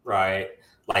trouble, right?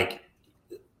 Like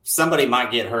somebody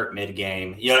might get hurt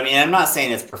mid-game. You know what I mean? I'm not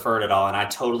saying it's preferred at all, and I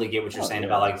totally get what you're saying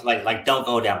about like don't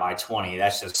go down by 20.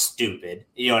 That's just stupid.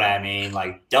 You know what I mean?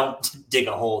 Like don't dig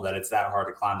a hole that it's that hard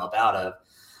to climb up out of.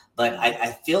 But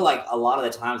I feel like a lot of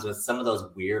the times with some of those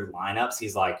weird lineups,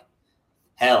 he's like,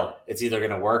 hell, it's either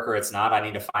going to work or it's not. I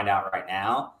need to find out right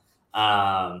now.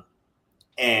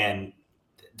 And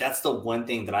that's the one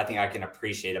thing that I think I can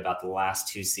appreciate about the last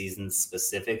 2 seasons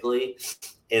specifically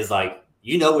is like,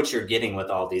 what you're getting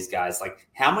with all these guys. Like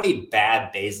how many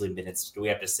bad Bazley minutes do we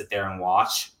have to sit there and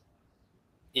watch?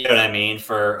 You know what I mean?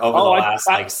 For over the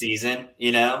last season,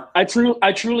 I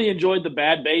truly enjoyed the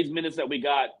bad Bays minutes that we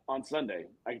got on Sunday.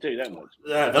 I can tell you that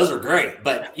much. Those were great,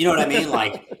 but you know what I mean?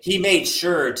 Like he made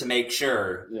sure to make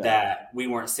sure that we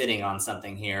weren't sitting on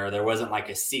something here. There wasn't like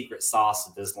a secret sauce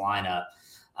to this lineup.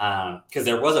 Because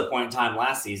there was a point in time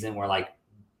last season where like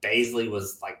Bazley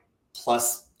was like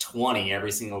plus 20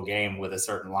 every single game with a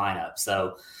certain lineup.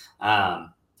 So I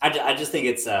just think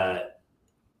it's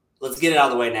let's get it out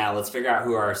of the way now. Let's figure out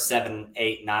who our 7,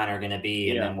 8, 9 are going to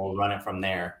be, and then we'll run it from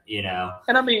there.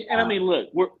 And I mean, look,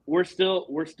 we're still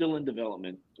in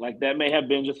development. Like that may have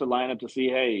been just a lineup to see.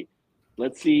 Hey,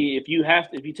 let's see if you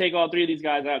take all 3 of these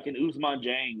guys out, can Ousmane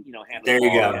Dieng, handle? There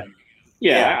you go.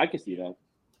 Yeah, I can see that.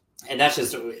 And that's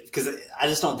just because I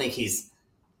just don't think he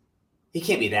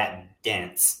can't be that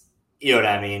dense. You know what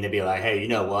I mean? To be like, hey, you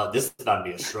know what? This is about to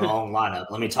be a strong lineup.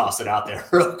 Let me toss it out there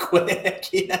real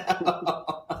quick. You know?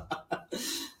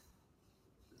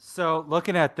 So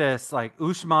looking at this, like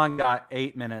Usman got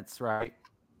 8 minutes, right?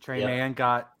 Trey Mann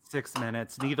got 6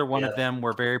 minutes. Neither one of them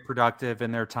were very productive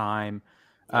in their time.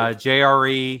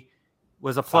 JRE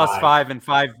was a +5 in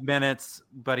 5 minutes,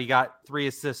 but he got 3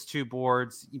 assists, 2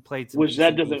 boards. He played some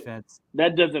defense.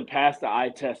 That doesn't pass the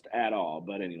eye test at all.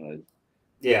 But anyways,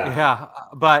 yeah.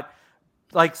 But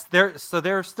like there's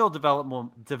still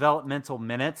developmental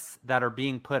minutes that are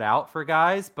being put out for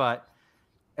guys, but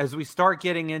as we start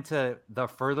getting into the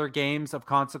further games of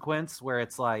consequence, where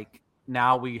it's like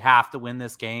now we have to win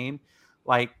this game,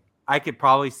 like I could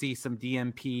probably see some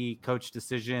DMP coach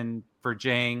decision for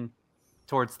Jang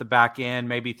towards the back end,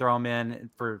 maybe throw him in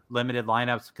for limited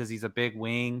lineups because he's a big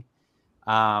wing.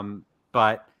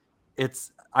 But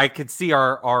I could see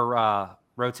our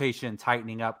rotation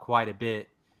tightening up quite a bit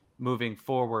moving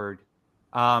forward.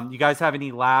 You guys have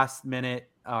any last minute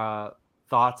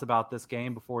thoughts about this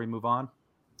game before we move on?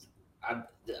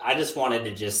 I just wanted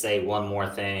to just say one more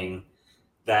thing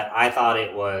that I thought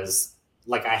it was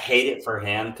like, I hate it for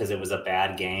him because it was a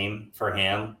bad game for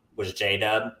him, was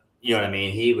J-Dub. You know what I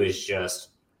mean? He was just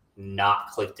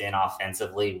not clicked in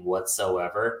offensively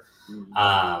whatsoever.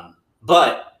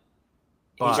 But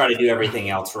he tried to do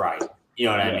everything else right. You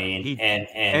know what I mean?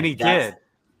 And he did.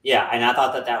 Yeah, and I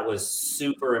thought that was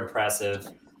super impressive.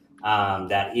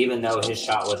 That even though his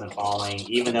shot wasn't falling,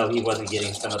 even though he wasn't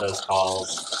getting some of those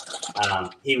calls,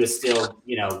 he was still,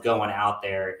 going out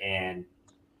there and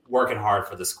working hard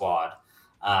for the squad.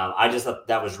 I just thought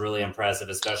that was really impressive,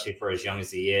 especially for as young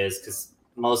as he is, because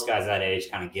most guys that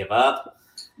age kind of give up.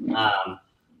 And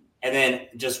then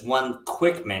just one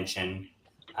quick mention,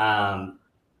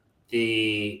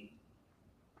 the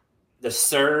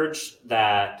surge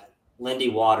that Lindy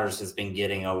Waters has been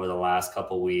getting over the last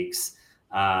couple weeks.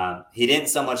 He didn't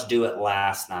so much do it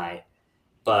last night,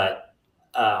 but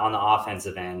on the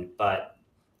offensive end, but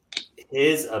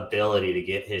his ability to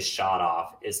get his shot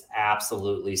off is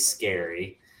absolutely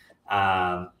scary.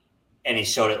 And he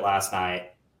showed it last night,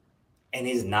 and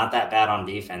he's not that bad on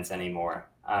defense anymore.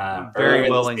 Very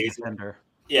willing defender.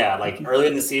 Yeah, like early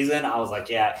in the season, I was like,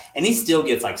 yeah. And he still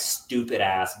gets like stupid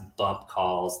ass bump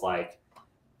calls, like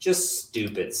just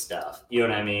stupid stuff. You know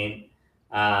what I mean?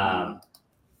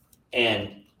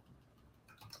 And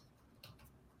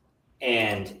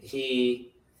he's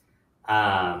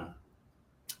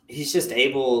just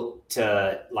able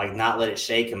to like not let it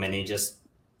shake him, and he just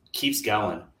keeps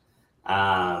going.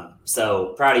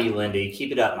 So proud of you, Lindy.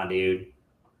 Keep it up, my dude.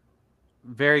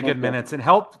 Very good minutes, and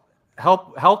helped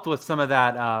with some of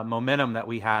that momentum that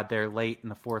we had there late in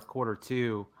the fourth quarter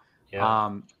too.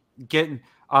 Yeah.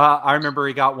 I remember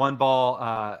he got one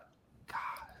ball.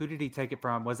 Who did he take it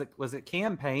from? Was it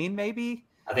Campaign maybe?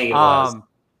 I think it was.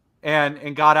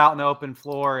 And got out in the open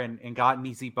floor and got an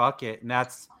easy bucket, and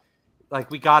that's like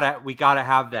we gotta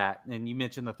have that. And you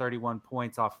mentioned the 31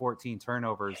 points off 14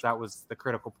 turnovers. That was the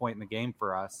critical point in the game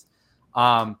for us.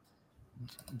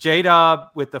 J-Dub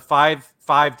with the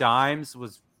five dimes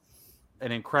was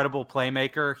an incredible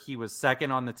playmaker. He was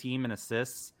second on the team in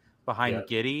assists behind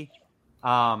Giddey.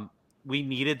 We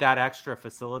needed that extra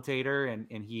facilitator,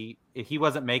 and he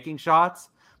wasn't making shots,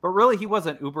 but really he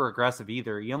wasn't uber aggressive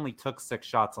either. He only took 6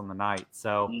 shots on the night.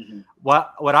 So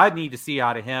what I need to see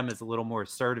out of him is a little more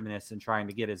assertiveness in trying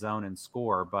to get his own and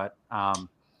score. But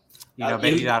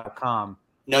maybe that'll come.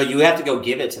 No, you have to go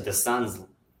give it to the Suns.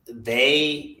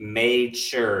 They made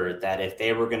sure that if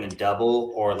they were going to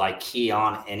double or like key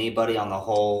on anybody on the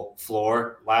whole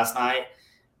floor last night,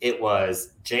 it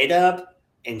was J-Dub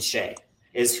and Shea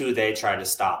is who they tried to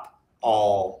stop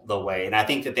all the way. And I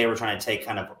think that they were trying to take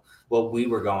kind of what we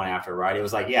were going after, right? It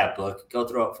was like, yeah, Book, go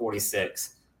throw up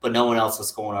 46, but no one else was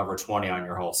scoring over 20 on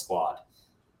your whole squad,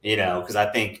 because I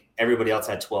think everybody else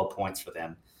had 12 points for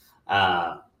them.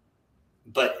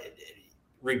 But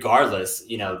regardless,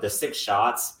 the 6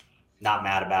 shots, not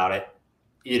mad about it.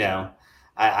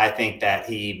 I think that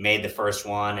he made the first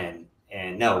one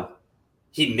and no,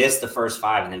 he missed the first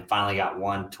 5 and then finally got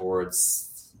one towards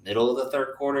middle of the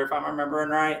third quarter, if I'm remembering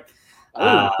right.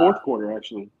 The fourth quarter,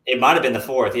 actually. It might have been the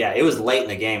fourth. Yeah, it was late in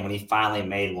the game when he finally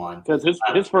made one. Because his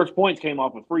first points came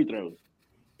off of free throws.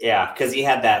 Yeah, because he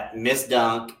had that missed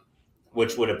dunk,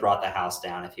 which would have brought the house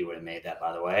down if he would have made that,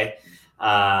 by the way.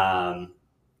 But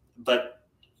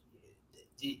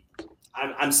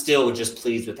I'm still just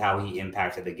pleased with how he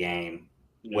impacted the game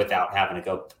without having to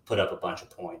go put up a bunch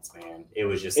of points, man. It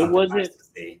was just something nice to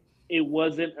see. It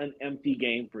wasn't an empty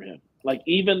game for him. Like,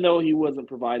 even though he wasn't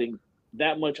providing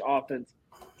that much offense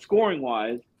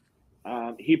scoring-wise,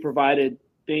 he provided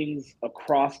things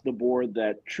across the board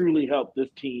that truly helped this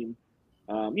team,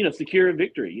 secure a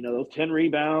victory. Those 10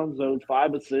 rebounds, those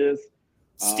 5 assists.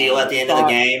 Steal at the end of the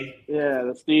game. Yeah,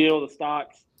 the steal, the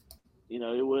stocks. It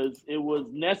was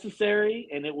necessary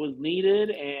and it was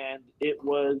needed, and it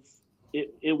was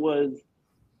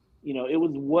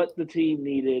what the team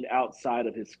needed outside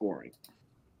of his scoring.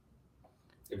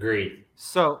 Agreed.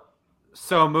 So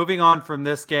moving on from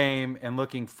this game and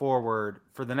looking forward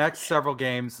for the next several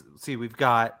games, see, we've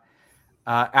got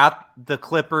at the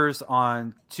Clippers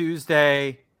on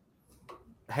Tuesday,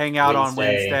 hang out on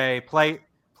Wednesday, play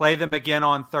them again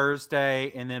on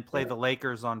Thursday, and then play the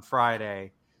Lakers on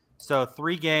Friday. So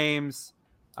 3 games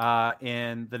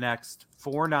in the next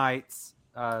 4 nights,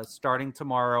 starting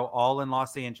tomorrow, all in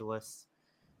Los Angeles.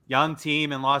 Young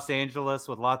team in Los Angeles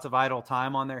with lots of idle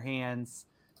time on their hands.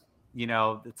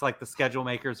 It's like the schedule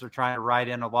makers are trying to write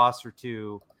in a loss or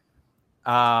 2.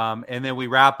 And then we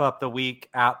wrap up the week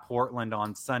at Portland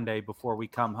on Sunday before we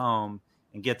come home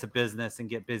and get to business and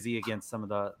get busy against some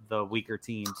of the weaker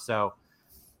teams. So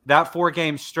that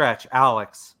 4-game stretch,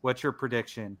 Alex, what's your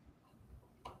prediction?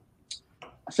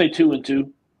 I say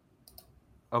 2-2.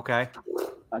 Okay.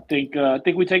 I think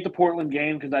we take the Portland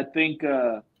game because I think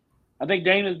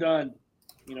Dame is done.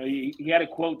 He had a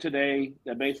quote today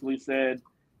that basically said,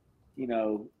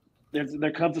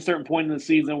 there comes a certain point in the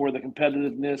season where the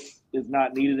competitiveness is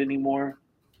not needed anymore.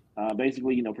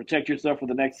 Basically, protect yourself for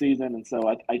the next season. And so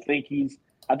I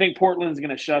think Portland's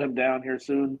going to shut him down here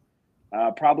soon.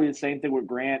 Probably the same thing with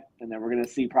Grant, and then we're going to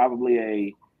see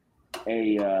probably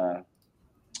a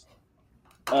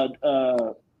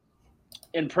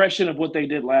impression of what they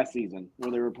did last season,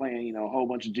 where they were playing, a whole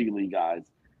bunch of G League guys.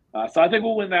 So I think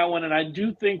we'll win that one, and I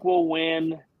do think we'll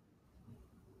win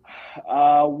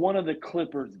one of the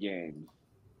Clippers games.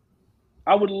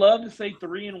 I would love to say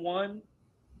 3-1,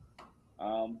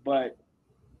 but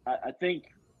I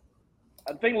think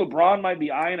LeBron might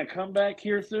be eyeing a comeback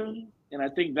here soon, and I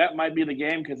think that might be the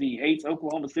game because he hates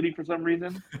Oklahoma City for some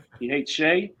reason. He hates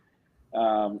Shea.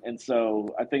 And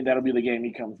so I think that'll be the game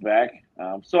he comes back.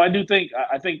 So I think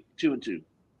 2-2.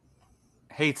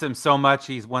 Hates him so much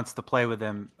he wants to play with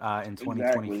him in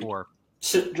 2024.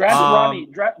 Exactly.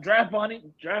 Draft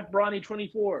Bronny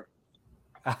 24.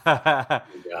 God.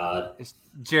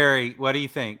 Jerry, what do you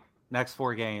think? Next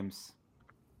 4 games.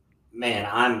 Man,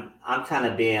 I'm kind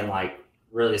of being like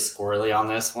really squirrely on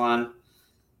this one,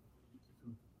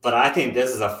 but I think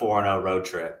this is a 4-0 road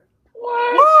trip.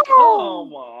 What?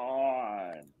 Come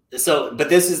on. So, but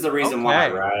this is the reason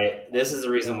why, right? This is the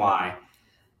reason why.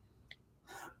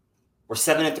 We're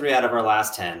 7-3 out of our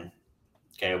last 10.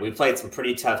 Okay, we played some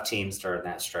pretty tough teams during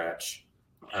that stretch.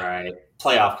 All right,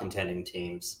 playoff contending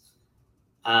teams.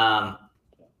 I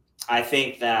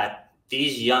think that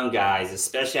these young guys,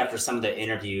 especially after some of the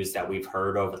interviews that we've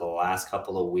heard over the last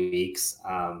couple of weeks,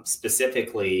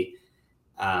 specifically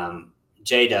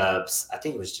J-Dubs, I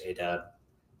think it was J-Dub.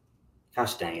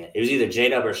 Gosh dang it. It was either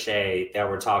J-Dub or Shea that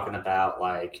were talking about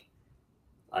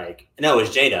no, it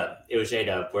was J-Dub. It was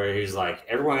J-Dub where he was like,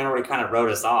 everyone already kind of wrote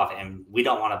us off and we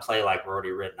don't want to play like we're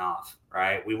already written off,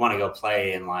 right? We want to go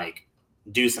play and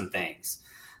do some things.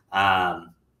 And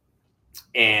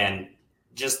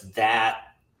just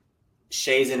that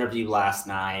Shea's interview last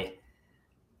night,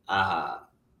 I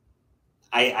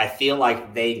feel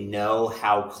like they know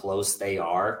how close they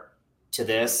are to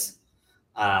this.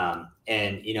 And,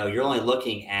 you're only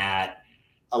looking at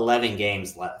 11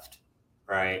 games left,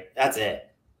 right? That's it.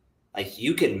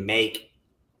 You can make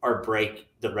or break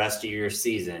the rest of your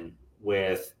season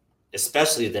with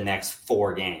especially the next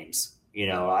 4 games.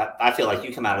 I feel like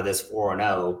you come out of this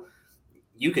 4-0,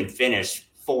 you can finish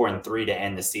 4-3 to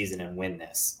end the season and win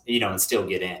this, and still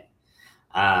get in.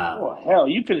 Hell,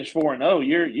 you finish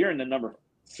 4-0, you're in the number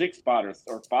 6 spot or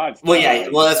 5 spot. Well, yeah,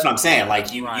 well, that's what I'm saying.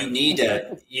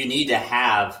 You need to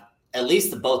have at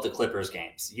least both the Clippers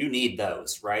games. You need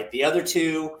those, right? The other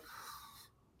 2,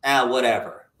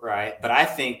 whatever, right? But I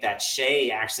think that Shea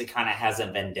actually kind of has a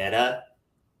vendetta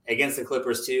against the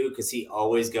Clippers too, because he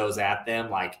always goes at them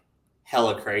like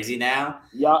hella crazy now.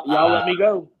 Y'all let me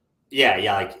go. Yeah,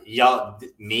 y'all,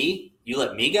 me? You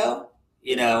let me go?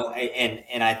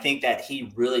 And I think that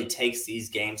he really takes these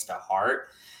games to heart.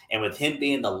 And with him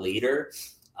being the leader,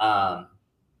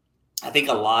 I think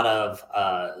a lot of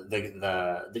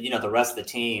the rest of the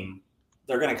team,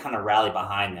 they're going to kind of rally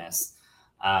behind this.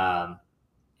 And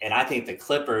I think the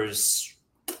Clippers,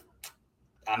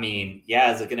 is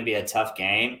it going to be a tough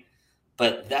game?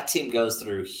 But that team goes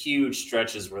through huge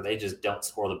stretches where they just don't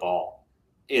score the ball.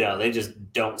 They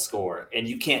just don't score. And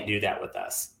you can't do that with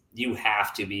us. You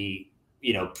have to be,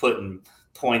 putting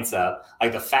points up.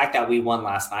 Like the fact that we won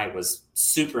last night was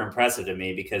super impressive to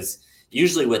me because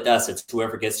usually with us, it's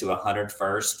whoever gets to 100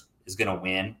 first is going to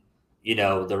win.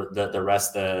 The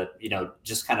rest,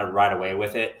 just kind of right away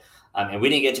with it. And we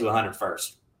didn't get to 100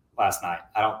 first last night.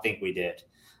 I don't think we did.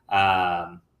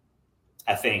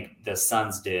 I think the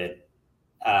Suns did.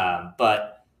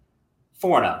 But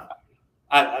 4-0.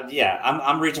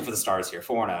 I'm reaching for the stars here.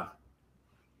 4-0.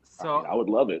 So I would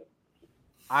love it.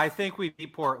 I think we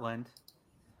beat Portland.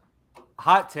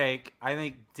 Hot take. I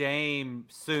think Dame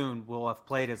soon will have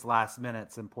played his last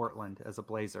minutes in Portland as a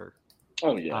Blazer.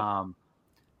 Oh yeah.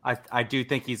 I do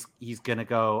think he's going to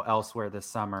go elsewhere this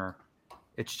summer.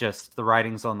 It's just the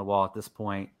writing's on the wall at this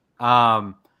point.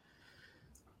 I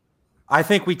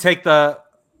think we take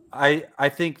I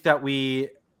think that we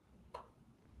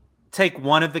take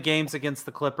one of the games against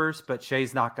the Clippers, but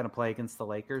Shea's not going to play against the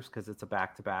Lakers because it's a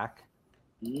back-to-back.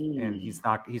 And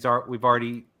we've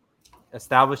already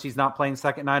established he's not playing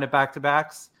second night of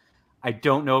back-to-backs. I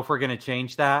don't know if we're going to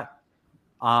change that.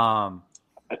 I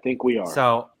think we are.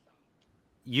 So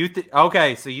you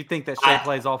think that Shea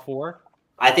plays all four?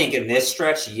 I think in this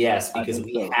stretch, yes, because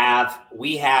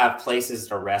we have places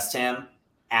to rest him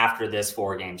after this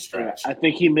 4-game stretch. I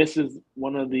think he misses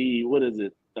one of the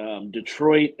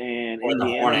Detroit and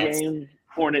Indiana games.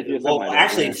 Hornets. Well,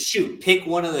 actually, pick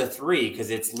one of the 3 because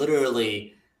it's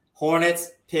literally Hornets,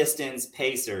 Pistons,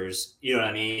 Pacers. You know what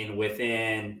I mean?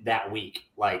 Within that week,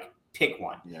 like pick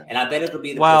one, and I bet it'll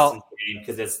be the Pistons game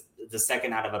because it's the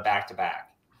second out of a back-to-back.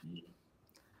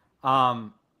 I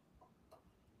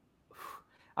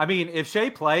mean, if Shea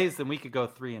plays, then we could go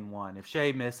 3-1. If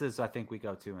Shea misses, I think we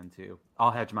go 2-2.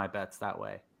 I'll hedge my bets that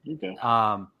way. Okay.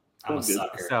 I'm a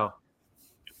sucker. So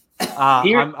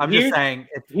I'm just saying.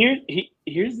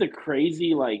 Here's the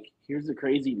crazy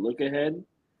look ahead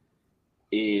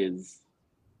is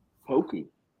Poku.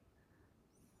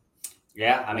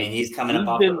 Yeah, I mean he's coming up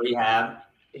off the rehab.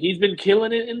 He's been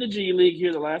killing it in the G League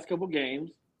here the last couple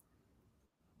games.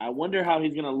 I wonder how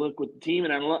he's going to look with the team,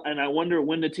 and I wonder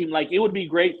when the team it would be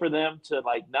great for them to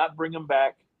not bring him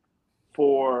back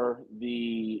for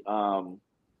the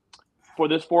for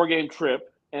this 4-game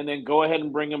trip, and then go ahead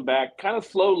and bring him back kind of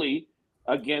slowly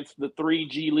against the 3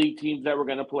 G League teams that we're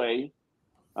going to play,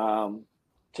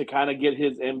 to kind of get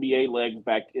his NBA legs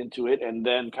back into it, and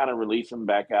then kind of release him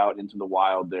back out into the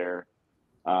wild there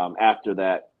after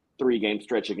that 3-game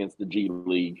stretch against the G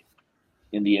League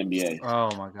in the NBA.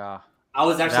 Oh my God. I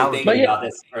was actually thinking about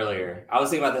this earlier.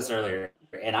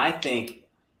 And I think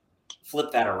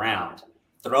flip that around.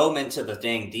 Throw him into the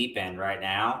deep end right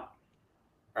now.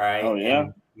 Right? Oh, yeah.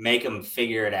 And make him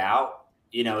figure it out,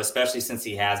 especially since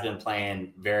he has been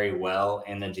playing very well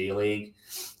in the G League.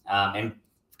 And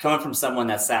coming from someone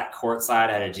that sat courtside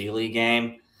at a G League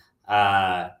game,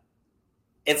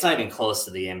 it's not even close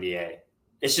to the NBA.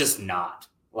 It's just not.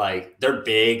 They're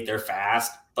big, they're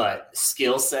fast, but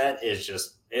skill set is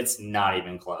just – it's not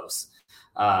even close.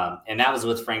 And that was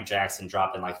with Frank Jackson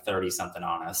dropping 30-something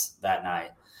on us that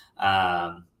night.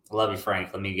 Love you,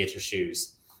 Frank. Let me get your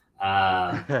shoes.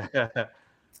 But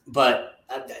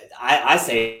I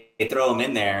say throw him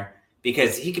in there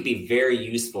because he could be very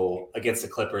useful against the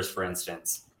Clippers, for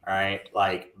instance. All right?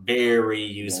 Very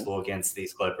useful against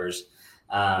these Clippers.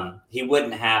 He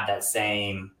wouldn't have that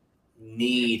same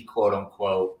need, quote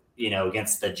unquote,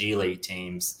 against the G League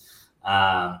teams.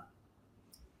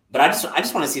 But I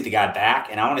just want to see the guy back,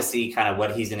 and I want to see kind of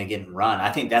what he's going to get and run.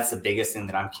 I think that's the biggest thing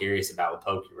that I'm curious about with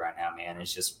Poku right now, man.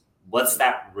 It's just what's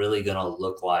that really going to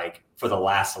look like for the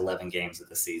last 11 games of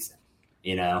the season?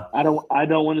 I don't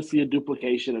want to see a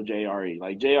duplication of JRE.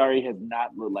 JRE has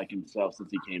not looked like himself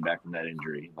since he came back from that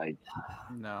injury.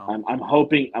 No, I'm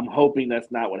hoping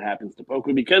that's not what happens to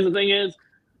Poku, because the thing is,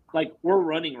 we're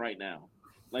running right now.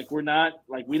 We're not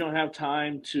we don't have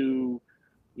time to.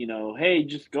 Hey,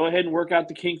 just go ahead and work out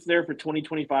the kinks there for 20,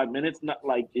 25 minutes. Not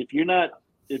if you're not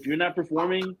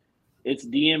performing, it's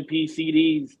DMP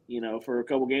CDs, for a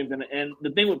couple games. And the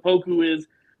thing with Poku is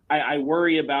I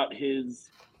worry about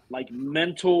his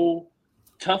mental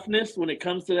toughness when it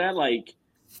comes to that.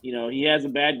 He has a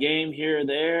bad game here or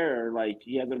there, or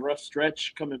he has a rough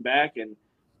stretch coming back, and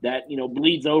that,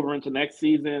 bleeds over into next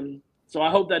season. So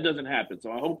I hope that doesn't happen.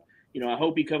 So I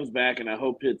hope he comes back, and I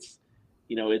hope it's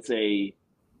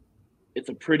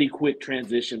a pretty quick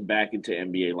transition back into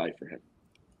NBA life for him.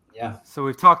 Yeah. So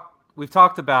we've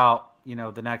talked about,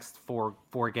 the next four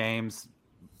games,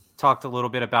 talked a little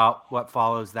bit about what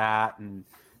follows that, and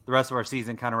the rest of our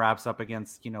season kind of wraps up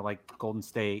against, Golden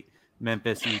State,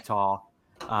 Memphis, Utah,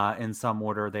 in some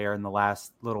order there in the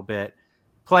last little bit.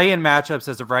 play-in matchups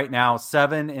as of right now,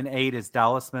 7 and 8 is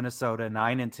Dallas, Minnesota.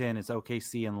 9 and 10 is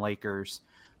OKC and Lakers.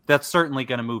 That's certainly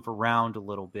going to move around a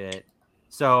little bit.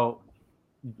 So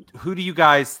who do you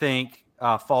guys think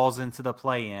falls into the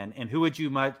play-in, and who would you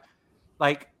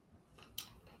like?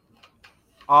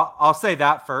 I'll say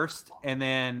that first, and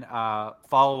then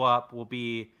follow-up will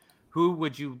be, who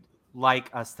would you like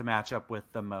us to match up with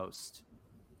the most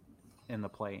in the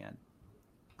play-in?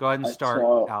 Go ahead and start,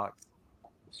 Alex.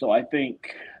 So I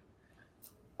think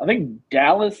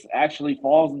Dallas actually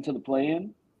falls into the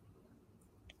play-in.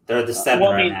 They're the 7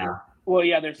 right now. Well,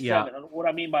 yeah, they're 7. What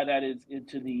I mean by that is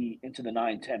into the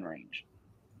 9-10 range.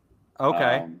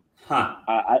 Okay.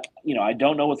 I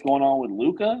don't know what's going on with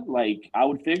Luka. Like, I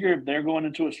would figure if they're going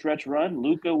into a stretch run,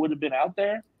 Luka would have been out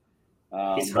there.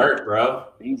 He's hurt, bro.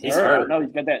 He's hurt. No, he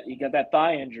got that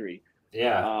thigh injury.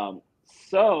 Yeah.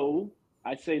 So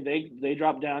I say they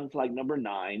drop down to like number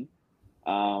 9.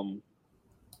 I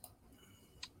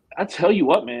tell you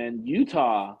what, man,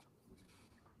 Utah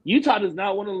does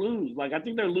not want to lose. Like, I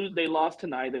think they lost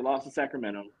tonight. They lost to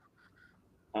Sacramento,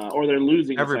 or they're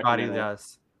losing. Everybody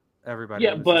does. Everybody.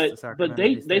 Yeah, but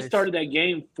they started that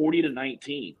game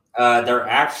 40-19. They're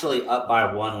actually up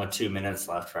by 1 with 2 minutes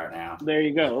left right now. There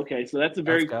you go. Okay, so that's a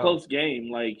very close game.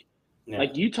 Like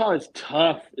Utah is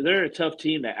tough. They're a tough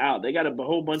team to out. They got a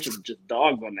whole bunch of just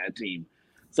dogs on that team.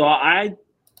 So I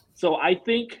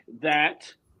think the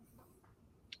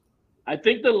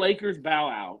Lakers bow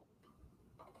out.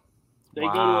 They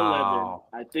go to 11.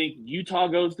 I think Utah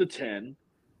goes to 10.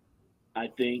 I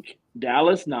think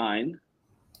Dallas 9.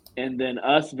 And then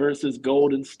us versus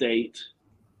Golden State.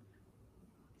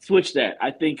 Switch that.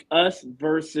 I think us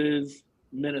versus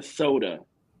Minnesota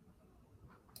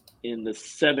in the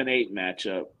 7-8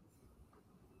 matchup.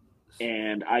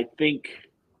 And I think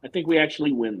we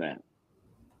actually win that.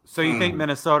 So you think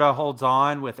Minnesota holds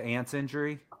on with Ant's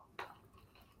injury?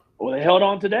 Well, they held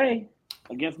on today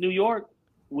against New York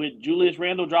with Julius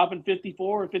Randle dropping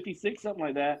 54 or 56, something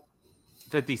like that.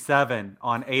 57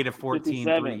 on 8 of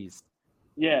 14 threes.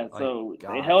 Yeah, so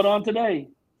they held on today.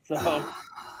 So,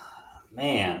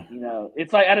 man,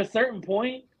 it's like at a certain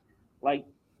point, like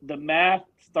the math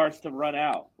starts to run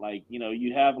out. Like,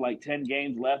 you have like 10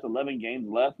 games left, 11 games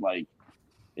left. Like,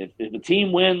 if the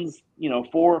team wins, 4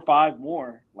 or 5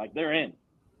 more, like they're in.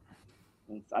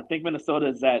 And I think Minnesota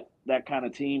is that kind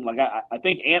of team. Like, I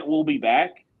think Ant will be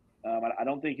back. I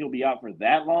don't think he'll be out for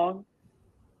that long.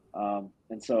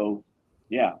 And so,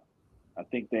 yeah, I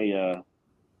think they're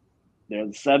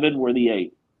the 7, we're the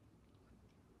 8.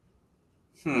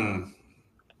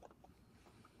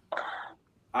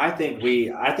 I think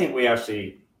we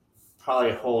actually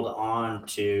probably hold on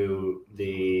to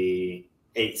the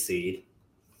 8 seed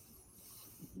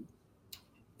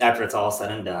after it's all said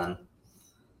and done.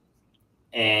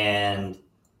 And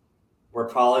we're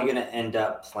probably going to end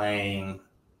up playing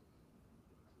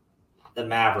the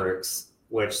Mavericks,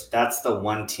 which that's the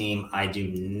one team I do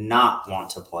not want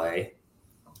to play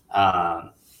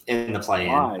in the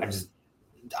play-in.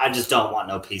 I just don't want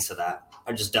no piece of that.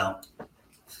 I just don't.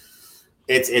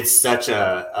 It's such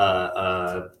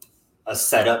a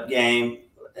setup game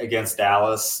against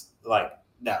Dallas. Like,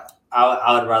 no,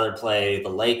 I would rather play the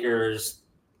Lakers,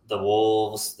 the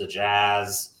Wolves, the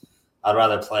Jazz. I'd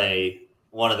rather play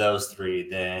one of those 3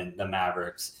 than the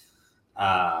Mavericks.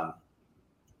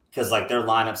 Because like their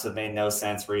lineups have made no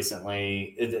sense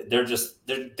recently.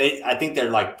 I think they're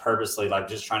like purposely like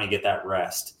just trying to get that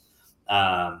rest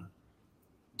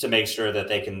to make sure that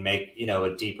they can make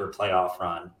a deeper playoff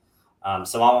run.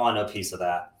 So I want no piece of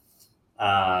that.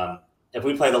 If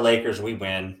we play the Lakers, we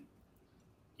win.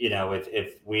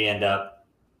 If we end up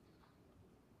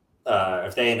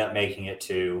if they end up making it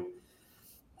to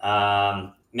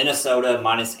Minnesota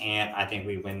minus Ant, I think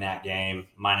we win that game.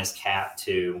 Minus Cat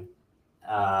too.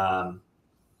 I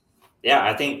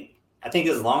think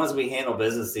as long as we handle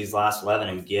business these last 11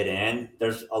 and get in,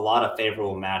 there's a lot of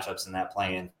favorable matchups in that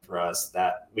play-in for us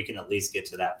that we can at least get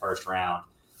to that first round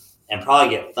and probably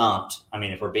get thumped. I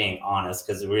mean, if we're being honest,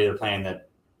 because we're either playing the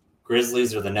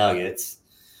Grizzlies or the Nuggets.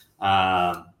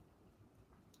 I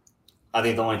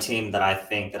think the only team that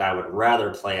I would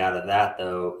rather play out of that,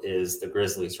 though, is the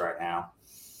Grizzlies right now.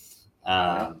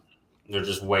 They're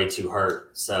just way too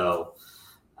hurt. So,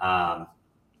 like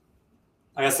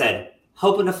I said,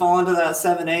 hoping to fall into that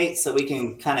 7-8 so we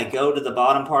can kind of go to the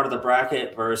bottom part of the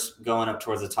bracket versus going up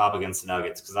towards the top against the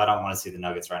Nuggets, because I don't want to see the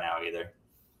Nuggets right now either.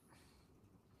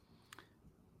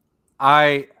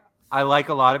 I like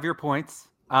a lot of your points.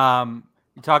 You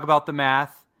talk about the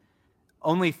math.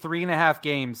 Only 3.5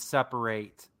 games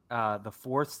separate the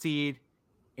 4th seed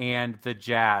and the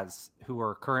Jazz, who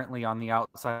are currently on the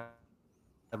outside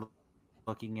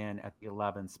looking in at the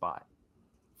 11 spot.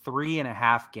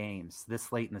 3.5 games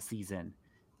this late in the season.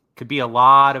 Could be a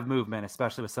lot of movement,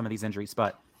 especially with some of these injuries.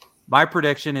 But my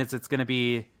prediction is it's going to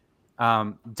be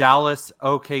Dallas,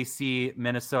 OKC,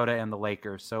 Minnesota, and the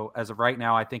Lakers. So as of right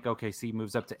now, I think OKC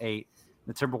moves up to 8.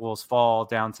 The Timberwolves fall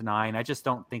down to 9. I just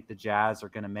don't think the Jazz are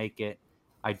going to make it.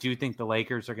 I do think the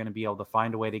Lakers are going to be able to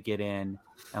find a way to get in,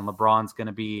 and LeBron's going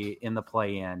to be in the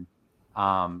play-in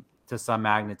to some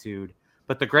magnitude.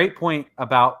 But the great point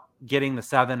about getting the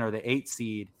 7 or the 8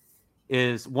 seed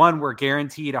is, one, we're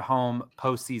guaranteed a home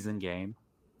postseason game,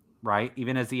 right?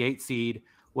 Even as the 8 seed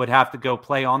would have to go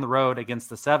play on the road against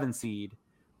the 7 seed.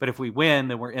 But if we win,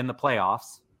 then we're in the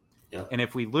playoffs. Yep. And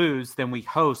if we lose, then we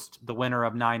host the winner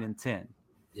of 9 and 10.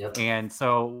 Yep. And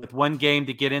so with one game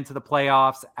to get into the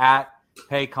playoffs at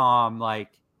Paycom, like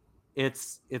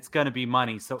it's going to be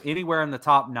money. So anywhere in the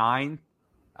top 9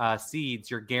 seeds,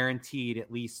 you're guaranteed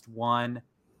at least one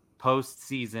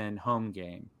postseason home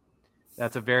game.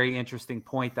 That's a very interesting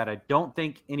point that I don't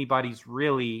think anybody's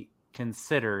really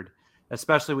considered,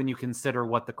 especially when you consider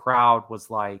what the crowd was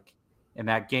like in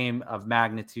that game of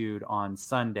magnitude on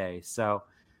Sunday. So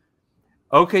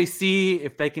OKC,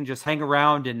 if they can just hang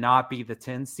around and not be the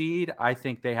 10 seed, I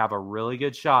think they have a really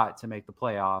good shot to make the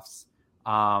playoffs.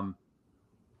 But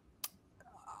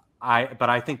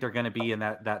I think they're going to be in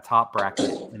that top bracket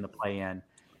in the play-in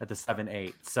at the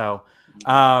 7-8. So,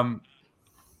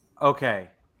 okay,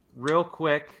 real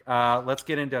quick, let's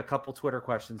get into a couple Twitter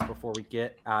questions before we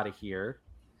get out of here.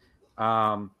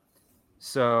 So,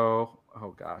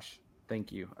 oh gosh,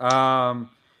 thank you.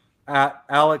 At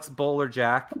Alex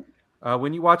Bowlerjack,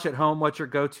 when you watch at home, what's your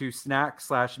go-to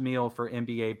snack/meal for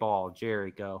NBA ball?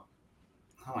 Jerry, go.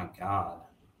 Oh my God.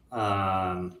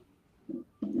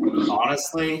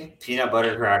 Honestly, peanut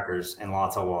butter crackers and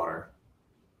lots of water.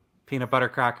 Peanut butter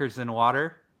crackers and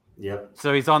water. Yep.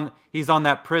 So he's on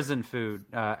that prison food.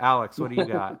 Alex, what do you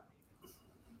got?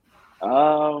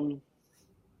 I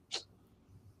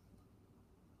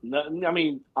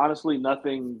mean, honestly,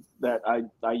 nothing that I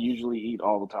usually eat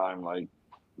all the time. Like,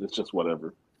 it's just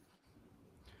whatever.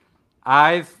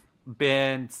 I've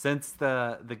been, since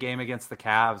the game against the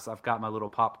Cavs, I've got my little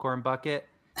popcorn bucket.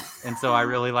 And so I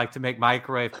really like to make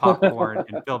microwave popcorn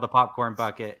and fill the popcorn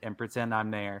bucket and pretend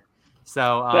I'm there.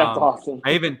 So That's awesome.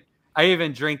 I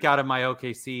even drink out of my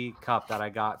OKC cup that I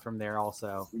got from there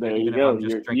also. There you go.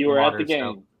 You were at the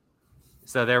game.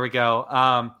 So there we go.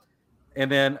 And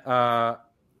then,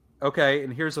 okay,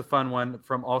 and here's a fun one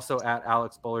from also at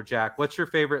Alex Bowlerjack. What's your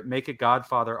favorite Make a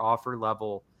Godfather offer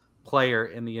level player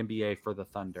in the NBA for the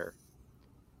Thunder?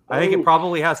 I think it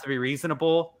probably has to be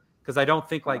reasonable, because I don't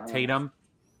think like Tatum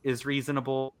is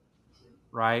reasonable,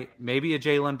 right? Maybe a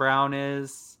Jaylen Brown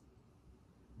is,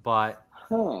 but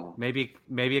maybe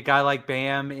a guy like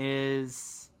Bam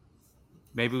is.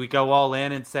 Maybe we go all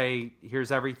in and say,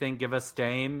 here's everything, give us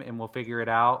Dame, and we'll figure it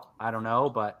out. I don't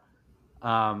know, but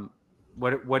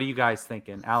what are you guys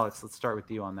thinking? Alex, let's start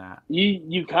with you on that.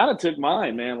 You kind of took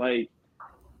mine, man. Like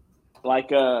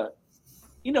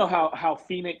you know how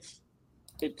Phoenix,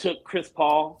 it took Chris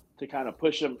Paul to kind of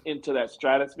push him into that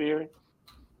stratosphere.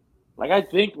 Like, I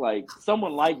think like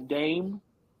someone like Dame,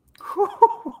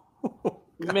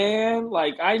 man,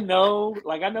 like I know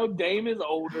Dame is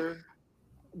older,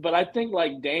 but I think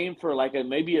like Dame for like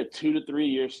maybe a 2 to 3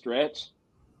 year stretch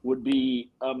would be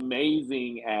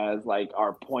amazing as like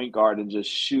our point guard and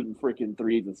just shooting freaking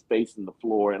threes and spacing the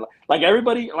floor. And like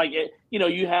everybody, like, you know,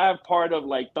 you have part of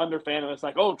like Thunder fan and it's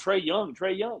like, oh, Trae Young.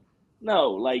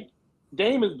 No, like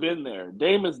Dame has been there.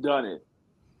 Dame has done it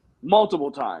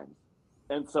multiple times.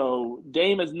 And so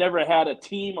Dame has never had a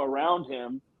team around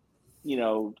him, you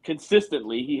know,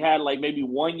 consistently. He had like maybe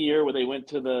 1 year where they went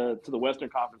to the Western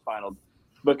Conference Finals,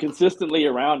 but consistently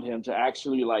around him to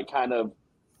actually like kind of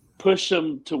push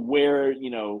him to where, you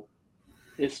know,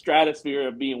 his stratosphere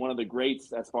of being one of the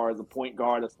greats as far as a point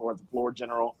guard, as far as a floor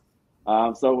general.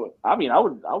 So I mean, I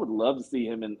would love to see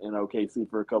him in OKC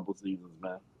for a couple seasons,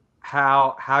 man.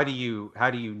 How do you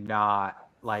not,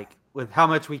 like, with how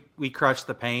much we crush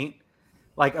the paint?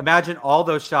 Like, imagine all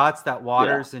those shots that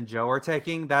Waters and Joe are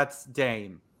taking. That's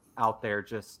Dame out there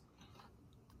just,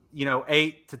 you know,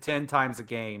 8 to 10 times a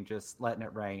game, just letting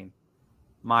it rain.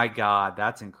 My God,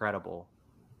 that's incredible.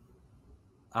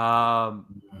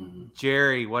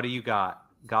 Jerry, what do you got?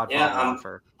 Godfather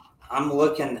offer. I'm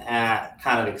looking at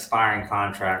kind of expiring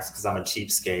contracts because I'm a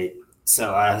cheapskate.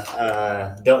 So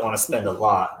I don't want to spend a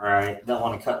lot, right? Don't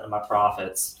want to cut into my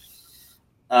profits.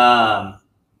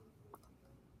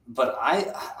 But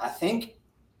I think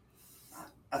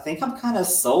I'm kind of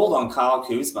sold on Kyle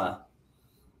Kuzma.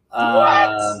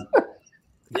 What?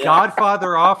 Yeah.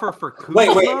 Godfather offer for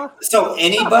Kuzma? Wait. So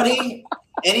anybody?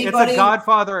 It's a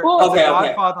Godfather. Well, okay.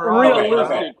 Godfather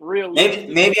Realistic.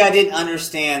 Maybe I didn't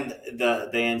understand the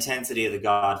intensity of the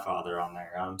Godfather on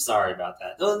there. I'm sorry about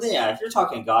that. Well, yeah, if you're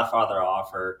talking Godfather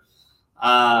offer,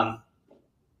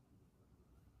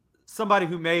 somebody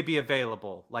who may be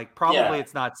available. Like probably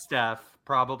it's not Steph.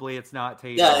 Probably it's not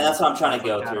Tatum. Yeah, that's what I'm trying to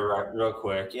go through real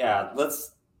quick. Yeah,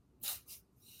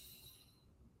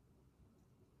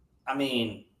 I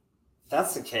mean, if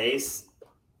that's the case,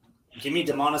 give me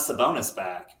Domantas Sabonis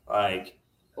back. Like,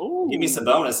 give me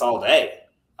Sabonis all day.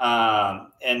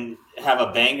 And have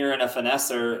a banger and a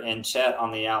finesser and Chet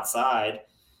on the outside.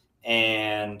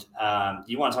 And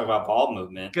you want to talk about ball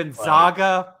movement.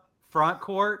 Gonzaga front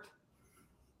court.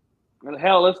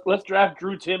 Hell, let's draft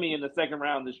Drew Timme in the second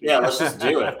round this year. Yeah, let's just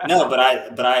do it. No, but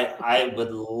I would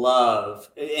love,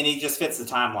 and he just fits the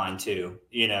timeline too.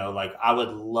 You know, like I would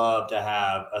love to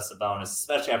have a Sabonis,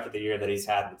 especially after the year that he's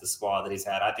had with the squad that he's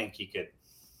had. I think he could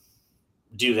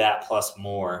do that plus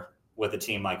more with a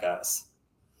team like us.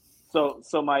 So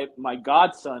my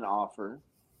godson offer,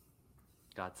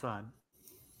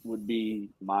 would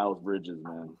be Miles Bridges,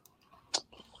 man.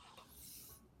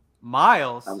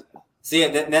 Miles. See,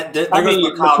 there goes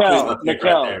my Kyle Kuzma pick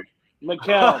right there.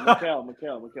 Mikal. My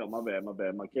bad.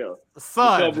 Mikal.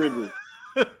 Son. Mikal Bridges.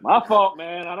 My fault,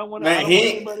 man. I don't want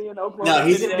anybody in Oklahoma. No,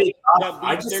 he's gonna be.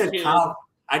 I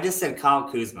just said Kyle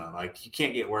Kuzma. Like you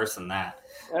can't get worse than that.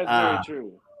 That's very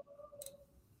true.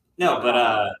 No, but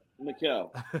Mikal.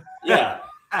 Yeah,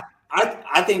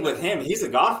 I think with him, he's a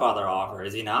Godfather offer,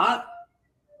 is he not?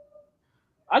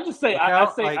 I say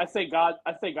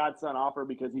Godson offer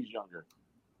because he's younger.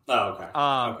 Oh, okay.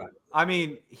 Okay. I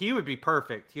mean, he would be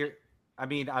perfect here. I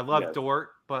mean, I love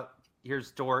Dort, but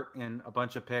here's Dort and a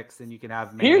bunch of picks, and you can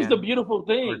have. Here's the beautiful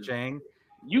thing: or Jang,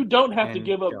 you don't have to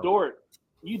give up Dort.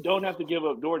 You don't have to give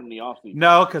up Dort in the offseason.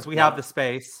 No, because we have the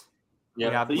space. Yeah,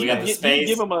 we got the space.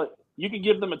 You can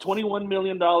give them a $21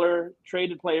 million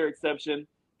traded player exception.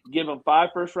 Give them 5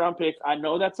 first-round picks. I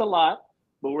know that's a lot,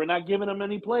 but we're not giving them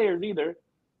any players either.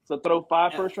 So throw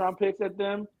 5 first-round picks at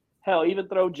them. Hell, even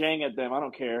throw Jang at them. I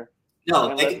don't care.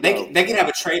 No, they can have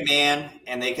a Trey Man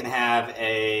and they can have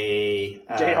a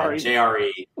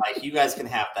JRE. Like you guys can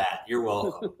have that. You're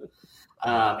welcome.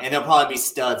 And they'll probably be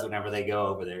studs whenever they go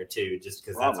over there too, just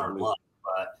because that's our luck.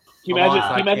 But can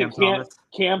you imagine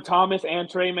Cam Thomas and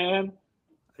Trey Man?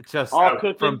 It's just all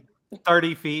cooking from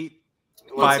 30 feet,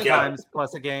 5 times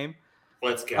plus a game.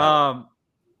 Let's go.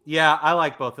 Yeah, I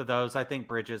like both of those. I think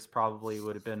Bridges probably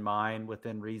would have been mine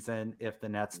within reason if the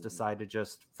Nets decide to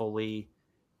just fully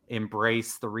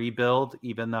embrace the rebuild,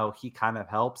 even though he kind of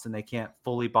helps and they can't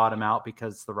fully bottom out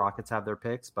because the Rockets have their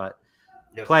picks. But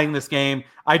playing this game,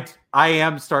 I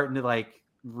am starting to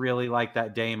really like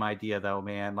that Dame idea though,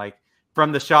 man. Like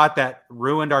from the shot that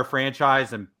ruined our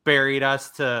franchise and buried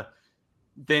us to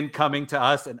then coming to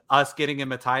us and us getting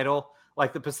him a title,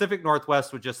 like the Pacific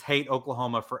Northwest would just hate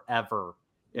Oklahoma forever.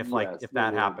 If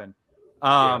that happened.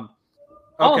 Okay.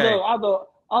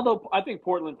 Although I think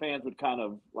Portland fans would kind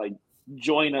of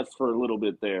join us for a little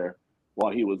bit there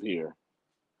while he was here.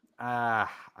 I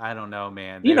don't know,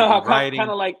 man. You know how kind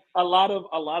of like a lot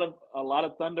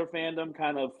of Thunder fandom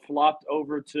kind of flopped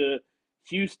over to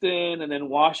Houston and then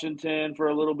Washington for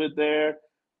a little bit there.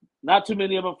 Not too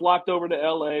many of them flocked over to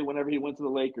LA whenever he went to the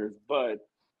Lakers, but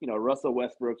Russell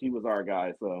Westbrook, he was our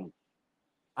guy, so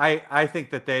I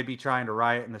think that they'd be trying to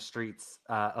riot in the streets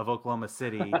of Oklahoma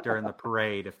City during the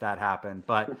parade if that happened.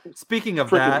 But speaking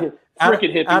of at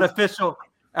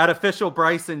official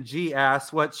Bryson G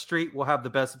asks, what street will have the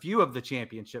best view of the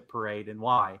championship parade and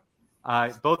why?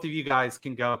 Both of you guys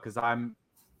can go because I'm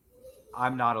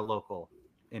not a local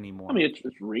anymore. I mean, it's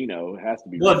Reno. It has to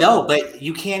be. Well, Reno. no, but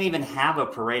you can't even have a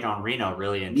parade on Reno,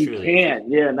 really and truly. You can't.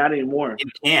 Yeah, not anymore.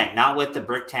 You can't. Not with the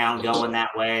Bricktown going that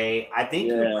way. I think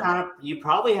you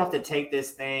probably have to take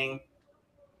this thing.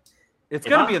 It's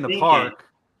going to be in the park.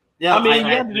 Yeah, I mean,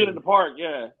 you have to do it in the park.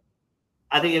 Yeah.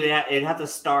 I think it'd have to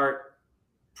start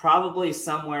probably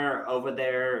somewhere over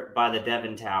there by the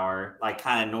Devon Tower, like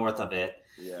kind of north of it.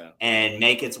 Yeah. And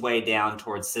make its way down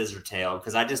towards Scissortail,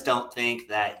 because I just don't think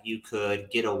that you could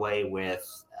get away with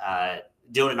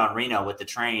doing it on Reno with the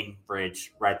train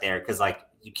bridge right there, because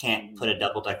you can't put a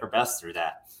double-decker bus through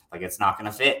that. It's not going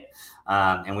to fit.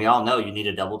 And we all know you need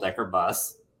a double-decker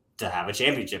bus to have a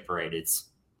championship parade.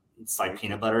 It's like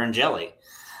peanut butter and jelly.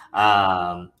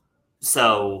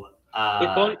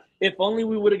 If only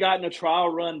we would have gotten a trial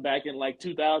run back in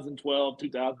 2012,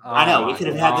 2000. I know we could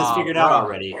have had this figured out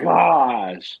already.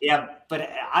 Gosh. Yeah, but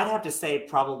I'd have to say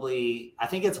probably I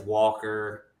think it's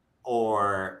Walker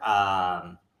or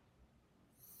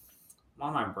why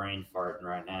am I brain farting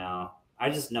right now? I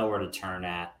just know where to turn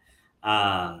at.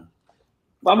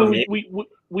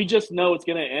 We just know it's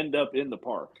going to end up in the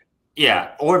park.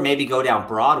 Yeah, or maybe go down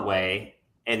Broadway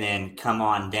and then come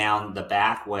on down the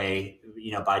back way,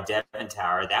 by Devon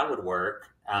Tower. That would work.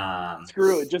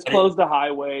 Screw it. Just close the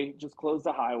highway. Just close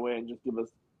the highway and just give us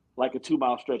like a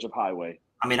 2-mile stretch of highway.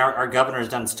 I mean, our governor's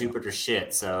done stupider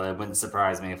shit, so it wouldn't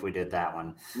surprise me if we did that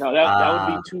one. No, that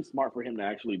would be too smart for him to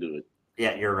actually do it.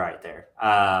 Yeah, you're right there.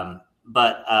 I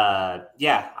would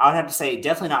have to say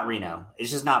definitely not Reno.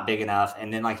 It's just not big enough.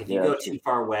 And then, like, if you go too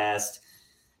far west,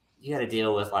 you got to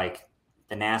deal with, like,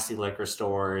 the nasty liquor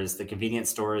stores, the convenience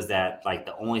stores that, like,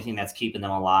 the only thing that's keeping them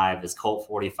alive is Colt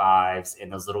 45s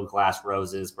and those little glass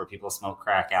roses where people smoke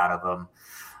crack out of them.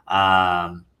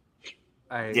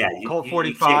 Colt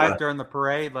 45 during the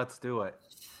parade. Let's do it.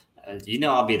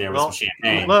 I'll be there with some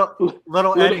champagne.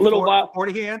 Little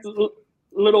 40 hands.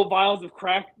 Little vials of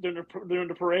crack during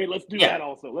the parade. Let's do that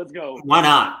also. Let's go. Why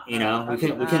not? We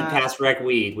couldn't pass rec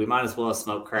weed. We might as well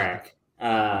smoke crack.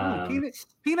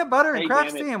 Peanut butter and crack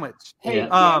sandwich. Hey,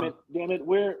 damn it!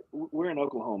 We're in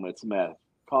Oklahoma. It's meth.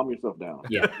 Calm yourself down.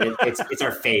 Yeah, it's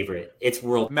our favorite. It's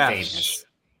world famous.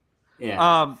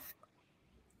 Yeah.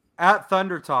 At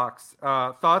Thunder Talks,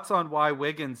 thoughts on why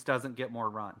Wiggins doesn't get more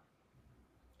run?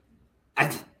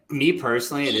 Me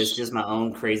personally, it is just my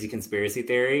own crazy conspiracy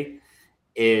theory,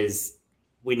 is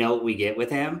we know what we get with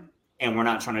him, and we're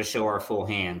not trying to show our full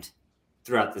hand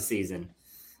throughout the season.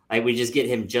 Like, we just get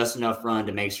him just enough run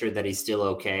to make sure that he's still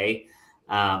okay.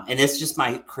 And it's just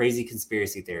my crazy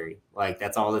conspiracy theory. Like,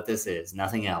 that's all that this is,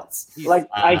 nothing else. Like,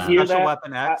 I hear that.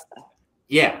 Weapon X.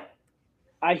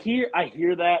 I hear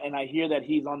that, and I hear that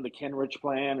he's on the Kenrich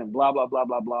plan and blah, blah, blah,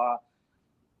 blah, blah.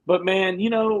 But, man,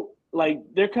 like,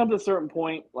 there comes a certain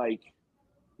point, like,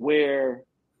 where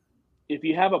if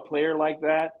you have a player like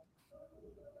that,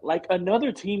 like,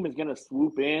 another team is going to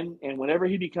swoop in, and whenever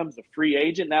he becomes a free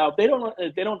agent, now, if they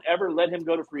don't ever let him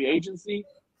go to free agency,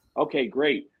 okay,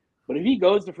 great. But if he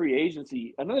goes to free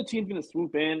agency, another team's going to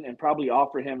swoop in and probably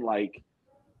offer him, like,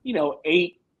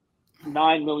 $8-9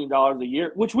 million a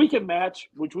year, which we can match,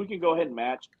 which we can go ahead and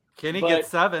match. Kenny gets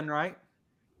 7, right?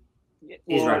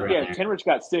 He's right around there. Kenrich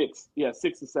got 6. Yeah,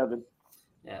 6 to 7.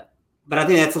 Yeah. But I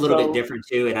think that's a little bit different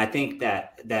too. And I think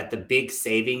that the big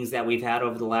savings that we've had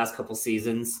over the last couple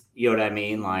seasons, you know what I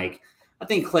mean? Like, I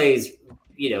think Clay's,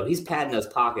 he's padding those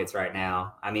pockets right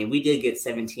now. I mean, we did get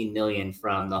 $17 million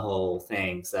from the whole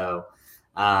thing. So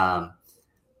I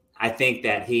think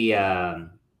that he, I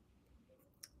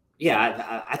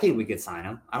think we could sign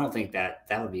him. I don't think that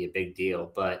would be a big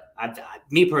deal. But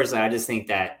me personally, I just think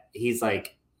that he's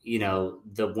like,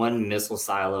 the one missile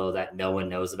silo that no one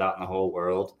knows about in the whole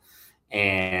world.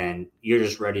 And you're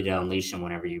just ready to unleash him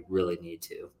whenever you really need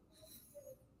to.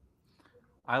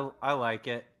 I like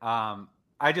it.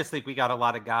 I just think we got a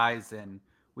lot of guys, and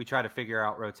we try to figure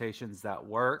out rotations that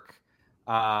work,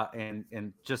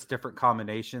 and just different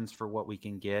combinations for what we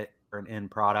can get for an end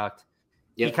product.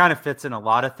 Yep. He kind of fits in a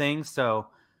lot of things. So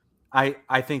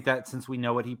I think that since we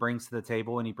know what he brings to the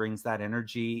table and he brings that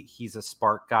energy, he's a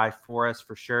spark guy for us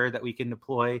for sure that we can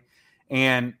deploy.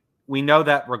 And we know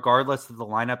that regardless of the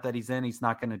lineup that he's in, he's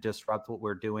not going to disrupt what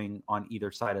we're doing on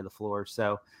either side of the floor.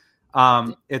 So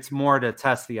it's more to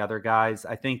test the other guys.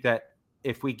 I think that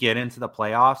if we get into the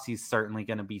playoffs, he's certainly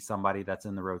going to be somebody that's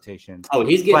in the rotation. Oh,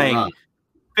 he's getting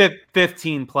playing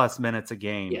 15 plus minutes a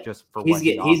game just for he's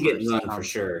getting run for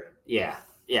sure. Yeah.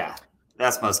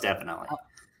 That's most definitely.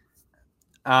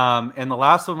 And the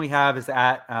last one we have is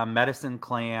at Medicine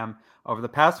Clam. Over the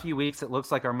past few weeks, it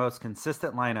looks like our most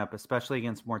consistent lineup, especially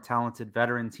against more talented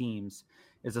veteran teams,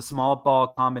 is a small ball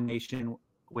combination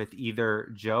with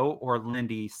either Joe or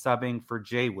Lindy subbing for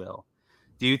J. Will.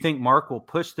 Do you think Mark will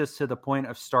push this to the point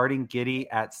of starting Giddey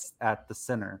at the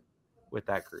center with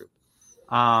that group?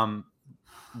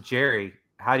 Jerry,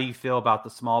 how do you feel about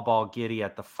the small ball Giddey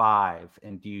at the 5?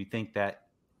 And do you think that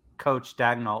Coach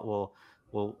Dagnall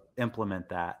will implement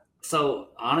that? So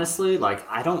honestly, like,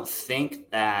 I don't think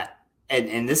that,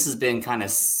 and this has been kind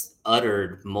of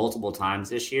uttered multiple times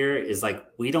this year, is like,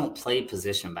 we don't play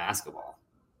position basketball,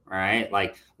 right?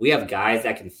 Like, we have guys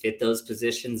that can fit those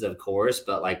positions, of course,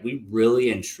 but like, we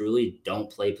really and truly don't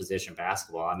play position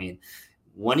basketball. I mean,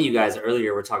 one of you guys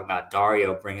earlier were talking about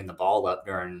Dario bringing the ball up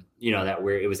during,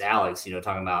 it was Alex,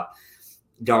 talking about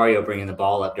Dario bringing the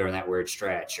ball up during that weird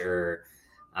stretch, or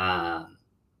no,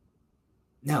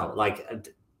 like,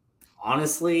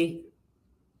 honestly,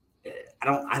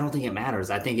 I don't think it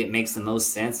matters. I think it makes the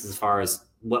most sense as far as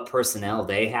what personnel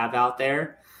they have out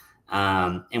there,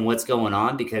 and what's going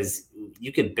on, because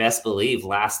you could best believe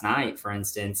last night, for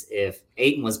instance, if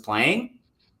Ayton was playing,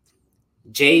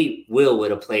 Jay Will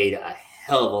would have played a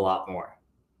hell of a lot more.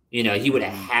 He would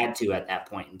have had to at that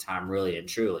point in time, really and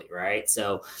truly, right?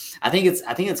 So I think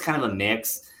it's kind of a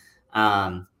mix.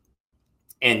 And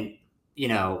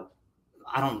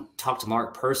I don't talk to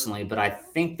Mark personally, but I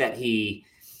think that he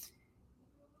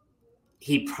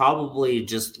probably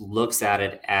just looks at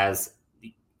it as,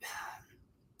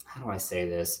 how do I say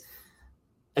this?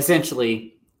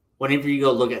 Essentially, whenever you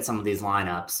go look at some of these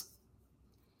lineups,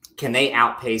 can they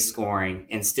outpace scoring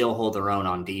and still hold their own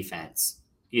on defense,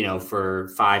 for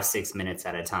 5-6 minutes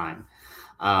at a time?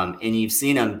 And you've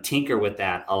seen them tinker with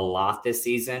that a lot this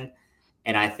season.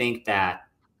 And I think that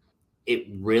it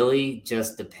really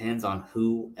just depends on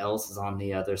who else is on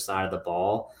the other side of the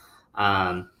ball.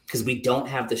 Because we don't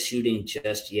have the shooting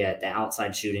just yet, the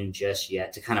outside shooting just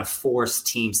yet, to kind of force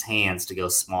teams' hands to go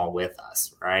small with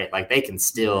us, right? Like they can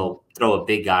still throw a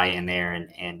big guy in there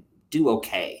and do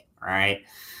okay, right?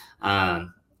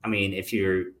 I mean, if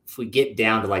we get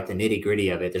down to like the nitty gritty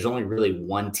of it, there's only really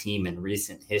one team in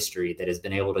recent history that has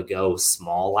been able to go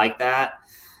small like that.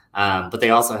 But they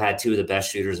also had two of the best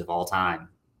shooters of all time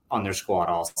on their squad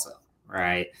also,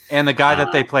 right? And the guy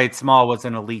that they played small was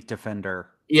an elite defender.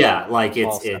 Yeah, like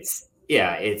it's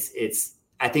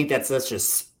I think that's such a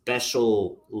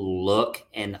special look,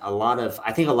 and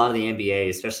I think a lot of the NBA,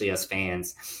 especially us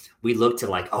fans, we look to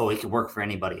like, oh, it could work for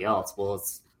anybody else. Well,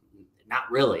 it's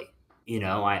not really.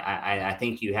 I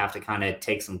think you have to kind of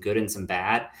take some good and some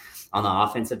bad on the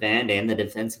offensive end and the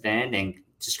defensive end, and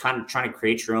just kind of trying to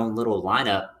create your own little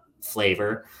lineup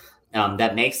flavor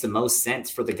that makes the most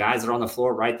sense for the guys that are on the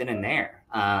floor right then and there.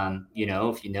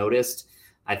 If you noticed,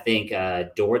 I think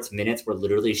Dort's minutes were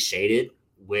literally shaded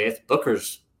with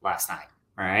Booker's last night,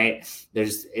 right?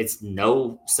 It's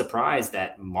no surprise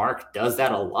that Mark does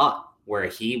that a lot, where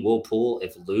he will pull,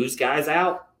 if Lou's guys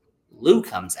out, Lou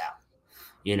comes out.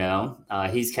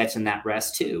 He's catching that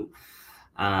rest too.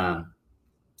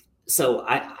 So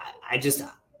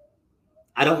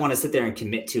I don't want to sit there and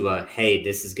commit to hey,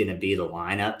 this is going to be the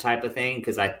lineup type of thing,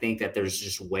 because I think that there's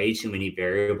just way too many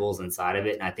variables inside of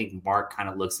it. And I think Mark kind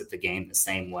of looks at the game the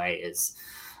same way as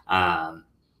I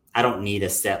don't need a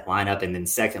set lineup. And then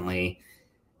secondly,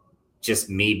 just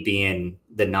me being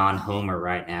the non-homer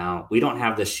right now, we don't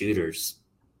have the shooters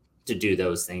to do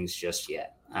those things just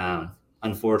yet.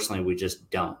 Unfortunately, we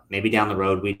just don't. Maybe down the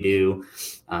road we do.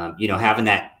 Having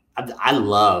that, I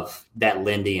love that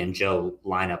Lindy and Joe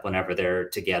lineup whenever they're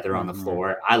together on the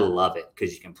floor. I love it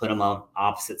because you can put them on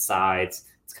opposite sides.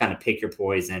 It's kind of pick your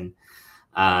poison.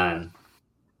 I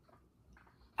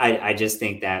just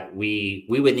think that we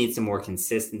would need some more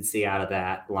consistency out of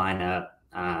that lineup.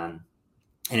 And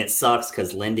it sucks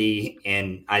because Lindy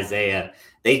and Isaiah,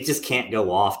 they just can't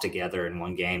go off together in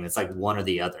one game. It's like one or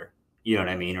the other. You know what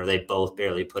I mean? Or they both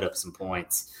barely put up some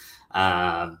points.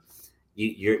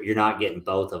 You're not getting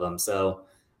both of them. So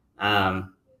to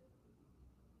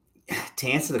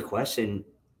answer the question,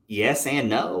 yes and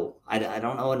no. I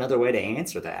don't know another way to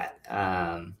answer that.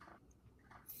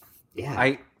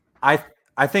 Yeah.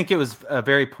 I think it was a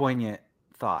very poignant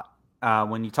thought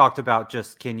when you talked about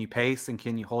just can you pace and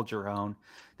can you hold your own.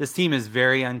 This team is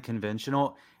very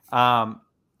unconventional. I'll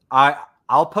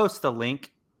post a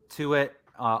link to it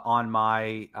on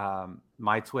my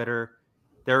my Twitter.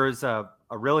 There was a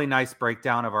really nice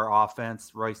breakdown of our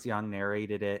offense. Royce Young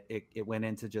narrated it. It went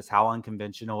into just how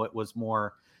unconventional it was,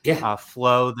 more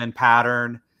flow than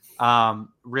pattern,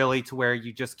 really, to where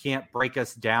you just can't break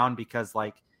us down because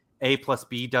like A plus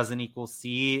B doesn't equal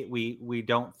C. We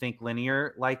don't think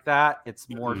linear like that. It's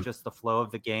more just the flow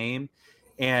of the game.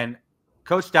 And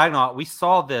Coach Daigneault, we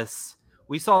saw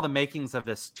the makings of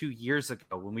this 2 years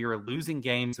ago when we were losing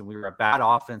games and we were a bad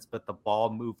offense, but the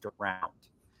ball moved around.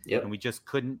 Yep. And we just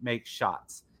couldn't make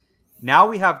shots. Now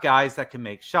we have guys that can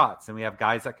make shots, and we have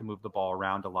guys that can move the ball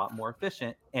around a lot more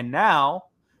efficient. And now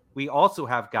we also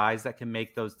have guys that can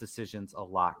make those decisions a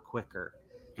lot quicker.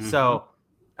 Mm-hmm. So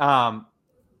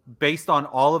based on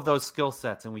all of those skill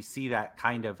sets, and we see that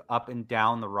kind of up and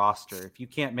down the roster, if you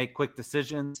can't make quick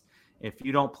decisions, if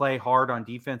you don't play hard on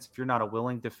defense, if you're not a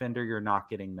willing defender, you're not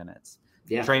getting minutes.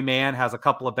 Yeah. Trey Mann has a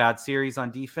couple of bad series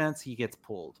on defense. He gets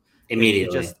pulled.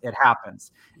 Immediately. It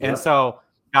happens. Yep. And so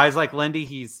guys like Lindy,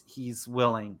 he's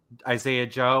willing. Isaiah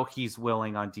Joe, he's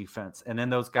willing on defense. And then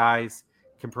those guys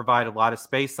can provide a lot of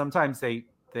space. Sometimes they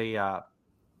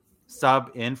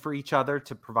sub in for each other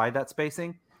to provide that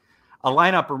spacing. A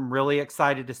lineup I'm really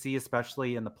excited to see,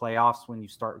 especially in the playoffs when you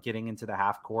start getting into the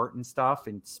half court and stuff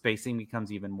and spacing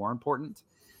becomes even more important.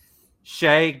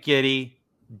 Shea, Giddey,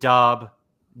 Dub,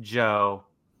 Joe,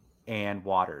 and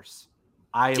Waters.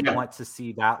 I want to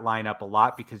see that lineup a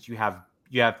lot because you have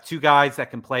two guys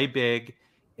that can play big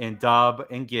in Dub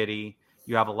and Giddey.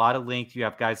 You have a lot of length. You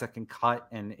have guys that can cut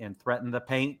and threaten the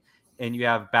paint, and you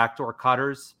have backdoor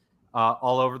cutters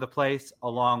all over the place,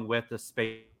 along with the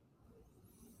spacing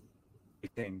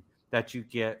that you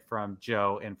get from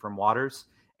Joe and from Waters.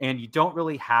 And you don't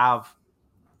really have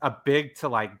a big to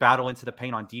like battle into the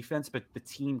paint on defense, but the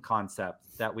team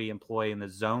concept that we employ and the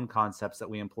zone concepts that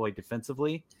we employ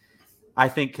defensively, I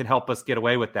think could help us get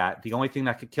away with that. The only thing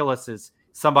that could kill us is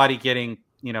somebody getting,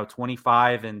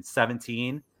 25 and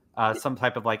 17, some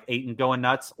type of like 8 and going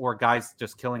nuts, or guys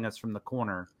just killing us from the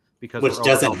corner which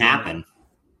doesn't happen.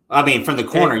 I mean, from the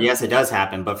corner, yes, it does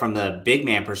happen, but from the big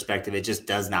man perspective, it just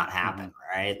does not happen,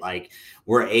 right? Like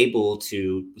we're able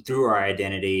to, through our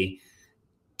identity,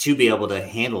 to be able to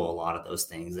handle a lot of those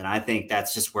things. And I think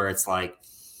that's just where it's like,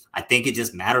 I think it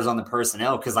just matters on the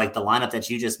personnel. Cause like the lineup that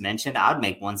you just mentioned, I'd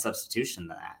make one substitution to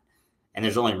that. And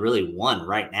there's only really one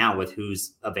right now with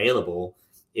who's available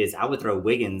is I would throw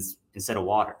Wiggins instead of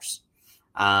Waters.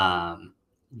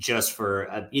 Just for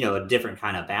a different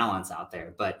kind of balance out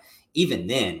there. But even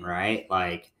then, right?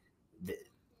 Like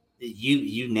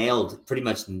you nailed pretty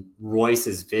much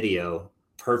Royce's video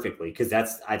perfectly, because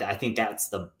I think that's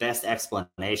the best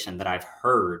explanation that I've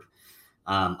heard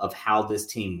of how this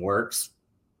team works.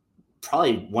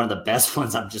 Probably one of the best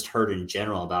ones I've just heard in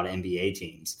general about NBA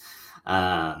teams,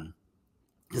 because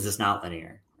it's not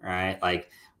linear, right? Like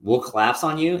we'll collapse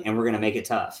on you and we're going to make it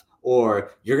tough,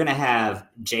 or you're going to have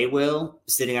J. Will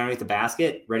sitting underneath the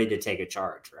basket ready to take a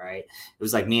charge, right? It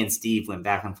was like me and Steve went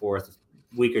back and forth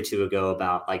a week or two ago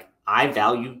about like I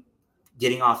value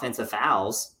getting offensive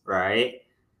fouls, right,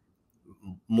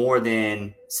 more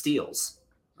than steals,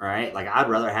 right? Like I'd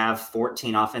rather have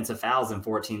 14 offensive fouls than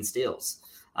 14 steals.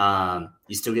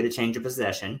 You still get a change of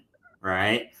possession,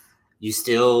 right? It's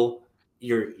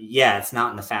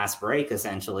not in the fast break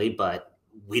essentially, but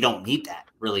we don't need that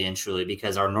really and truly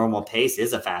because our normal pace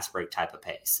is a fast break type of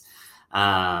pace.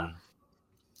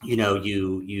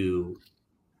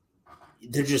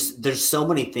 There's so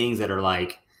many things that are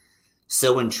like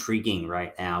so intriguing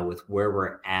right now with where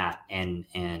we're at, and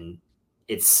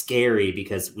it's scary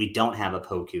because we don't have a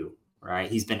Poku, right?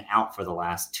 He's been out for the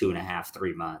last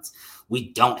 2.5-3 months.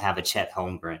 We don't have a Chet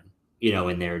Holmgren,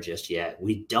 in there just yet.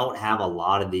 We don't have a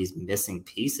lot of these missing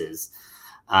pieces.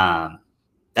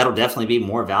 That'll definitely be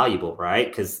more valuable, right?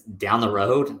 Because down the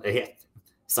road,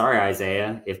 sorry,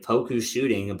 Isaiah, if Poku's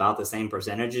shooting about the same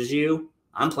percentage as you,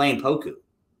 I'm playing Poku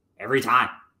every time.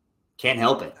 Can't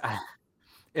help it.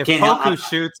 If Poku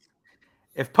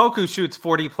shoots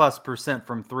 40+%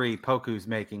 from 3, Poku's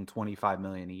making $25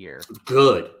 million a year.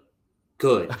 Good.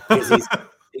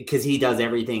 Because he does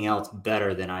everything else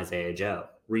better than Isaiah Joe.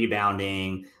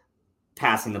 Rebounding,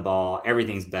 passing the ball,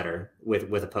 everything's better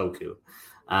with a Poku.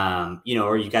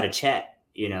 Or you got a Chet,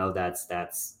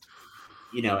 that's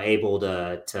able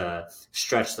to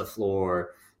stretch the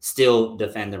floor, still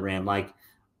defend the rim. Like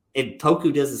if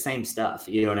Poku does the same stuff,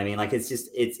 you know what I mean? Like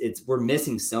we're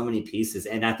missing so many pieces.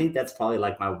 And I think that's probably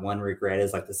like my one regret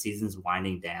is like the season's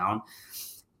winding down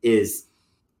is,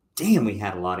 damn, we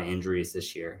had a lot of injuries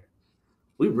this year.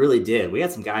 We really did. We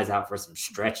had some guys out for some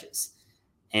stretches,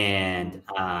 and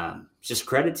just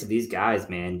credit to these guys,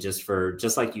 man, just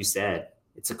like you said,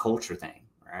 it's a culture thing,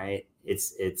 right?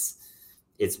 It's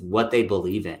what they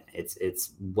believe in.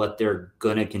 It's what they're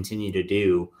going to continue to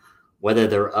do. Whether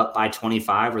they're up by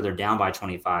 25 or they're down by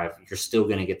 25, you're still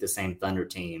going to get the same Thunder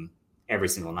team every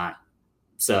single night.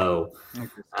 So keep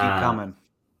coming.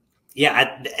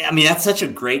 Yeah. I mean, that's such a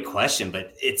great question,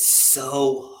 but it's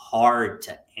so hard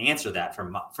to answer that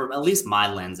from at least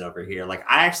my lens over here. Like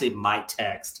I actually might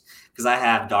text, because I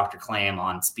have Dr. Clam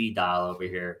on speed dial over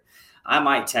here. I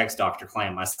might text Dr.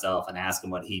 Clam myself and ask him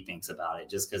what he thinks about it,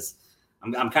 just because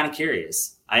I'm kind of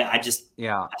curious. I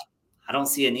don't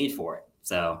see a need for it.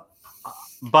 So,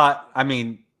 but I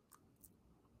mean,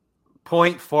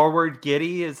 point forward,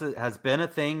 Giddey has been a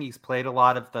thing. He's played a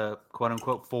lot of the quote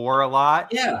unquote 4 a lot.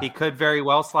 Yeah, he could very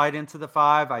well slide into the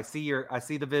 5. I see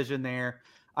the vision there.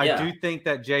 I do think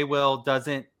that J. Will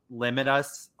doesn't limit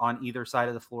us on either side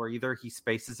of the floor either. He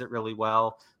spaces it really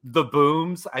well. The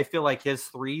booms, I feel like his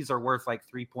 3s are worth like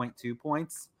 3.2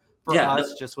 points for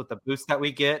us, just with the boost that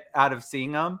we get out of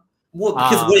seeing them. Well,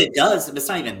 because what it does, it's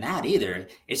not even that either.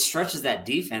 It stretches that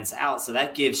defense out, so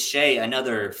that gives Shea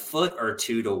another foot or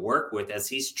two to work with as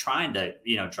he's trying to,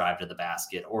 drive to the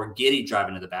basket, or Giddey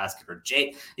driving to the basket, or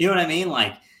Jay. You know what I mean?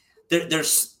 Like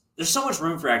there's so much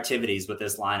room for activities with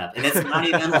this lineup, and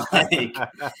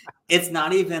it's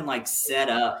not even like set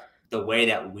up the way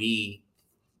that we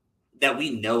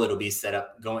know it'll be set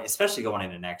up especially going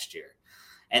into next year.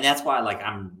 And that's why like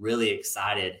I'm really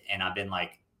excited, and I've been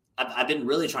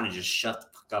really trying to just shut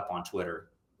up on Twitter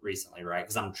recently, right?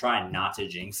 Because I'm trying not to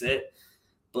jinx it.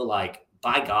 But, like,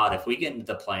 by God, if we get into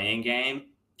the play-in game,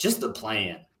 just the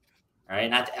play-in, right?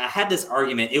 And I had this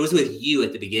argument. It was with you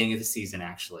at the beginning of the season,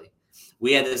 actually.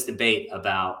 We had this debate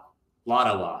about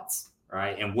lotto odds,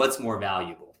 right? And what's more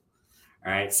valuable,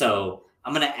 all right? So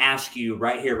I'm going to ask you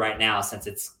right here, right now, since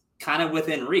it's kind of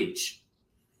within reach,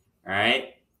 all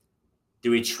right? Do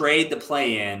we trade the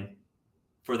play-in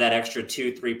for that extra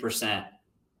 2-3%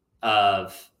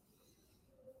 of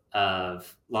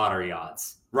lottery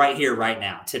odds right here, right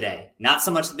now, today? Not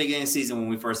so much at the beginning of the season when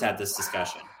we first had this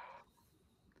discussion.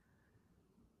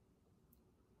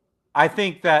 I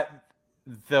think that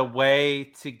the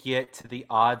way to get to the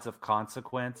odds of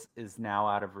consequence is now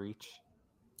out of reach.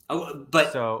 Oh,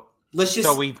 but so let's just.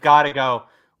 So we've got to go.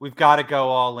 We've got to go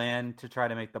all in to try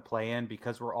to make the play-in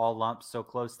because we're all lumped so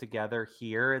close together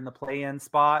here in the play-in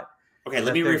spot. Okay,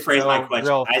 let me rephrase my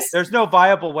question. There's no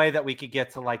viable way that we could get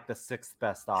to like the 6th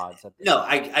best odds. No,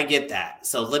 I get that.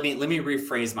 So let me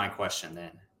rephrase my question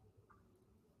then.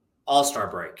 All-Star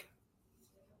break.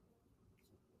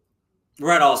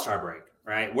 We're at All-Star break,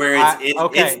 right? Where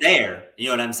it's there. You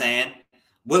know what I'm saying?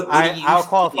 What do you I'll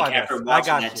qualify think after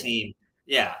watching that team?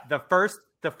 Yeah. The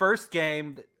first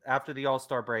game after the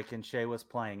All-Star break and Shea was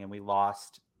playing and we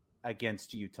lost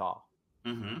against Utah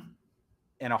in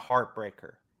a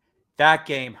heartbreaker. That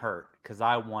game hurt because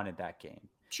I wanted that game.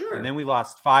 Sure. And then we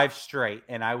lost 5 straight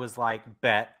and I was like,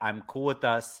 bet, I'm cool with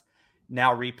us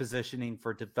now repositioning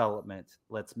for development.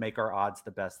 Let's make our odds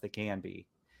the best they can be.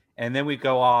 And then we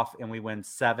go off and we win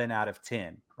 7 out of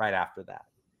 10 right after that.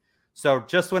 So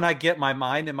just when I get my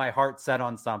mind and my heart set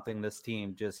on something, this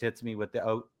team just hits me with the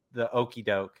okey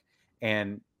doke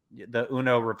and the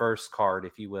Uno reverse card,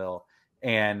 if you will.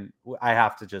 And I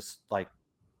have to just like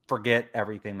forget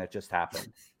everything that just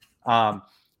happened.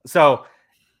 So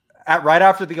right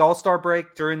after the All-Star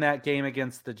break, during that game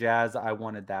against the Jazz, I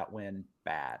wanted that win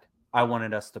bad. I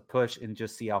wanted us to push and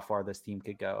just see how far this team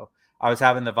could go. I was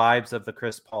having the vibes of the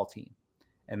Chris Paul team.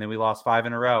 And then we lost 5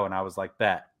 in a row, and I was like,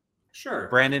 bet. Sure.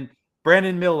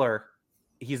 Brandon Miller,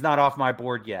 he's not off my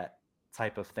board yet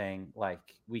type of thing. Like,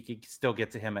 we could still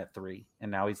get to him at 3, and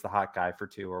now he's the hot guy for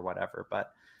 2 or whatever.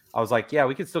 But I was like, yeah,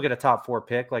 we could still get a top 4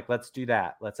 pick. Like, let's do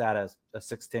that. Let's add a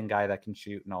 6'10" guy that can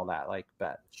shoot and all that. Like,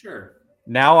 bet. Sure.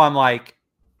 Now I'm like,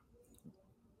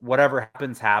 whatever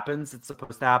happens. It's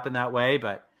supposed to happen that way,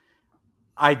 but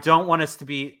I don't want us to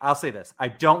be, I'll say this. I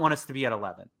don't want us to be at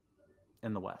 11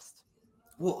 in the West.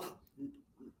 Well,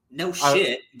 no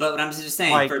shit. But I'm just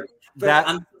saying, like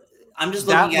I'm just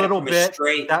looking at little it bit,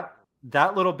 straight.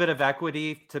 That little bit of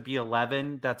equity to be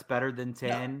 11, that's better than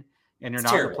 10, and you're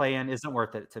not going to play in, isn't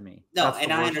worth it to me. No,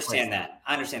 and I understand that.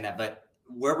 I understand that. But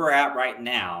where we're at right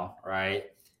now, right?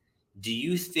 Do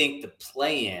you think the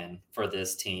play-in for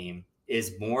this team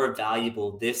is more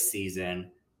valuable this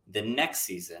season than next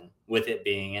season, with it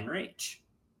being in reach?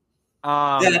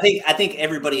 I think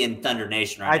everybody in Thunder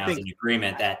Nation right now is in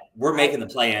agreement that we're making the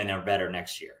play-in or better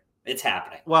next year. It's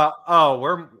happening. Well,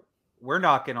 we're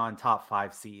knocking on top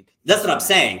 5 seed. That's what I'm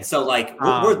saying. So like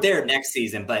we're there next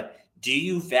season, but do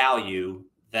you value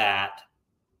that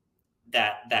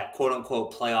quote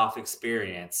unquote playoff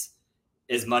experience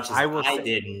as much as I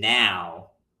did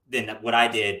now than what I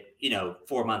did,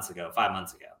 4 months ago, 5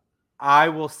 months ago? I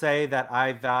will say that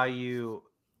I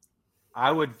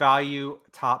would value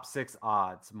top 6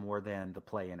 odds more than the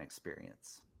play-in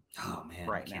experience. Oh man,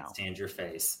 right I can't now. Stand your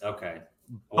face. Okay.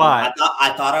 Well, but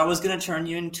I thought I was going to turn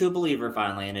you into a believer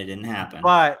finally, and it didn't happen.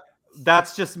 But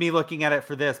that's just me looking at it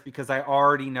for this because I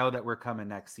already know that we're coming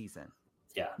next season.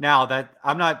 Yeah. Now that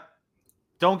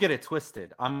don't get it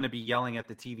twisted. I'm going to be yelling at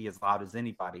the TV as loud as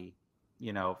anybody,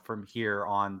 from here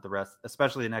on the rest,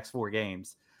 especially the next 4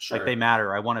 games. Sure. Like they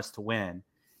matter. I want us to win.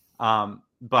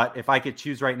 But if I could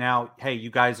choose right now, hey,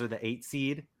 you guys are the 8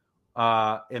 seed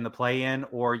in the play-in,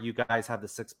 or you guys have the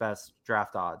 6th best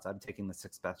draft odds. I'm taking the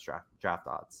 6th best draft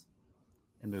odds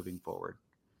and moving forward.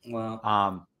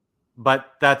 Well,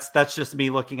 but that's just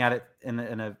me looking at it in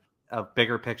a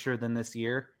bigger picture than this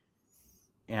year.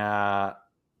 Yeah,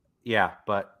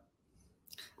 but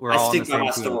we're all stick on the by same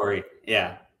my team. story.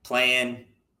 Yeah, playing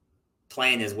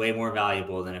is way more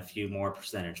valuable than a few more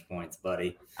percentage points,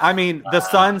 buddy. I mean, the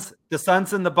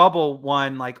Suns in the bubble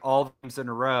won like all games in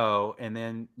a row, and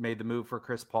then made the move for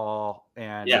Chris Paul,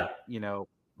 and then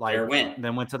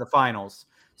went to the finals.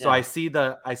 So I see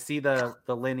the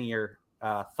linear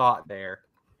thought there,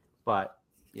 but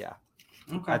yeah,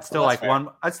 okay. I'd still like one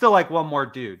more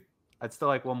dude. I'd still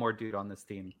like one more dude on this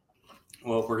team.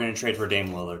 Well, we're going to trade for Dame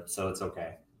Lillard, so it's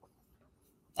okay.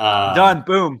 Done.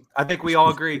 Boom. I think we all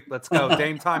agree. Let's go.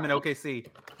 Dame time in OKC.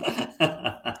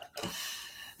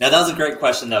 Now, that was a great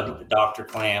question, though, Dr.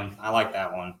 Clam. I like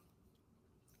that one.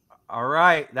 All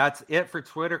right, that's it for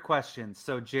Twitter questions.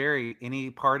 So, Jerry, any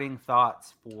parting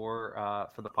thoughts for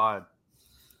the pod?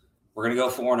 We're going to go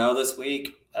 4-0 this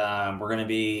week. We're going to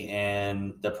be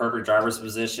in the perfect driver's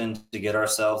position to get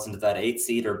ourselves into that 8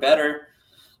 seed or better.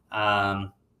 I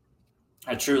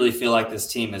truly feel like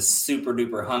this team is super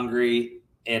duper hungry.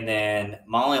 And then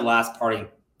my only last parting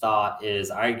thought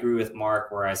is I agree with Mark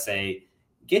where I say,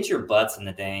 get your butts in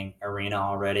the dang arena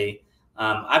already.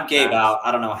 I've gave out,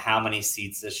 I don't know how many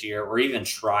seats this year, or even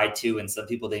tried to, and some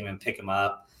people didn't even pick them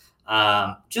up.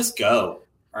 Just go,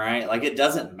 all right? Like, it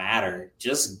doesn't matter.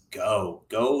 Just go.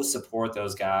 Go support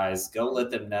those guys. Go let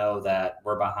them know that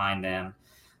we're behind them.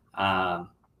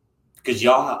 Because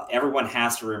everyone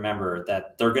has to remember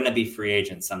that they're going to be free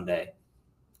agents someday.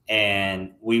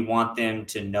 And we want them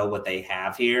to know what they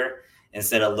have here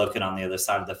instead of looking on the other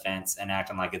side of the fence and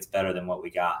acting like it's better than what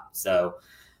we got. So,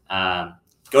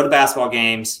 go to basketball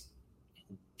games,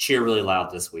 cheer really loud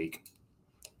this week.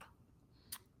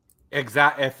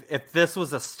 Exactly. If this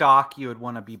was a stock, you would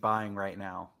want to be buying right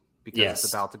now because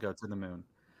it's about to go to the moon.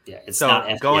 Yeah, it's so not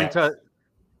FTX.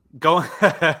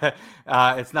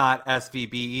 It's not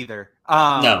SVB either.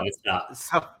 No, it's not.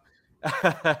 So,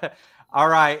 all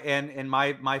right, and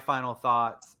my final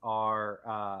thoughts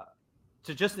are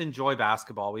to just enjoy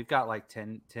basketball. We've got like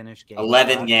 10-ish games.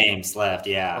 11 games left,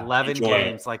 yeah. 11 Enjoy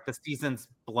games. it. Like, the season's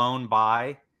blown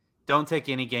by. Don't take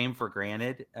any game for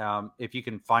granted. If you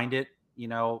can find it,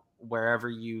 wherever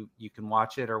you can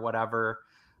watch it or whatever.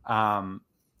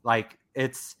 Like,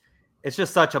 it's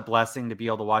just such a blessing to be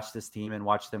able to watch this team and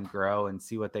watch them grow and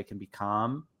see what they can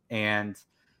become. And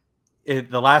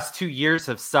the last 2 years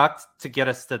have sucked to get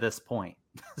us to this point.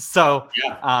 So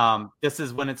this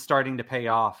is when it's starting to pay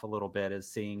off a little bit, is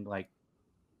seeing like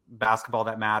basketball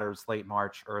that matters late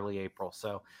March, early April.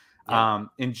 So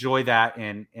enjoy that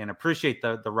and appreciate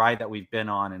the ride that we've been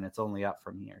on, and it's only up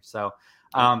from here. So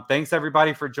thanks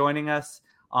everybody for joining us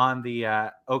on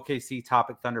the OKC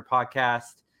Topic Thunder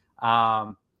podcast.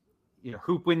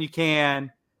 Hoop when you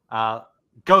can,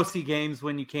 go see games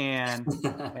when you can.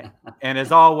 And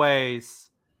as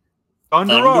always,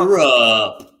 Thunder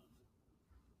up.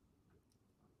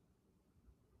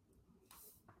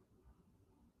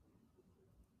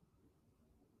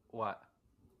 What?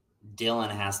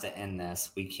 Dylan has to end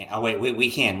this. We can't. Oh, wait,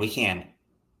 we can.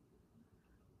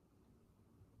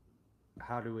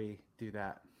 How do we do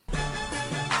that?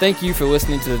 Thank you for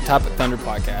listening to the Topic Thunder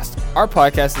podcast. Our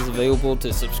podcast is available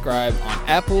to subscribe on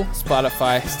Apple,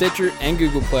 Spotify, Stitcher, and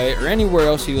Google Play, or anywhere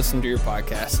else you listen to your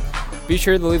podcast. Be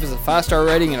sure to leave us a 5-star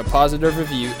rating and a positive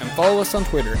review, and follow us on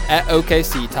Twitter at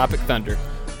OKC Topic Thunder.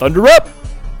 Thunder up!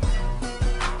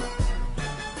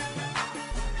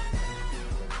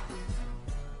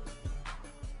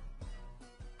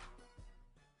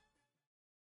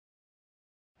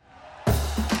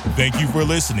 Thank you for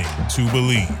listening to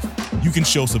Believe. You can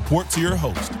show support to your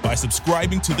host by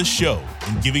subscribing to the show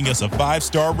and giving us a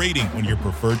 5-star rating on your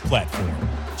preferred platform.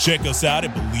 Check us out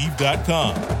at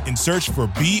Believe.com and search for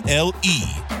BLEAV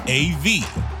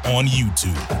on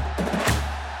YouTube.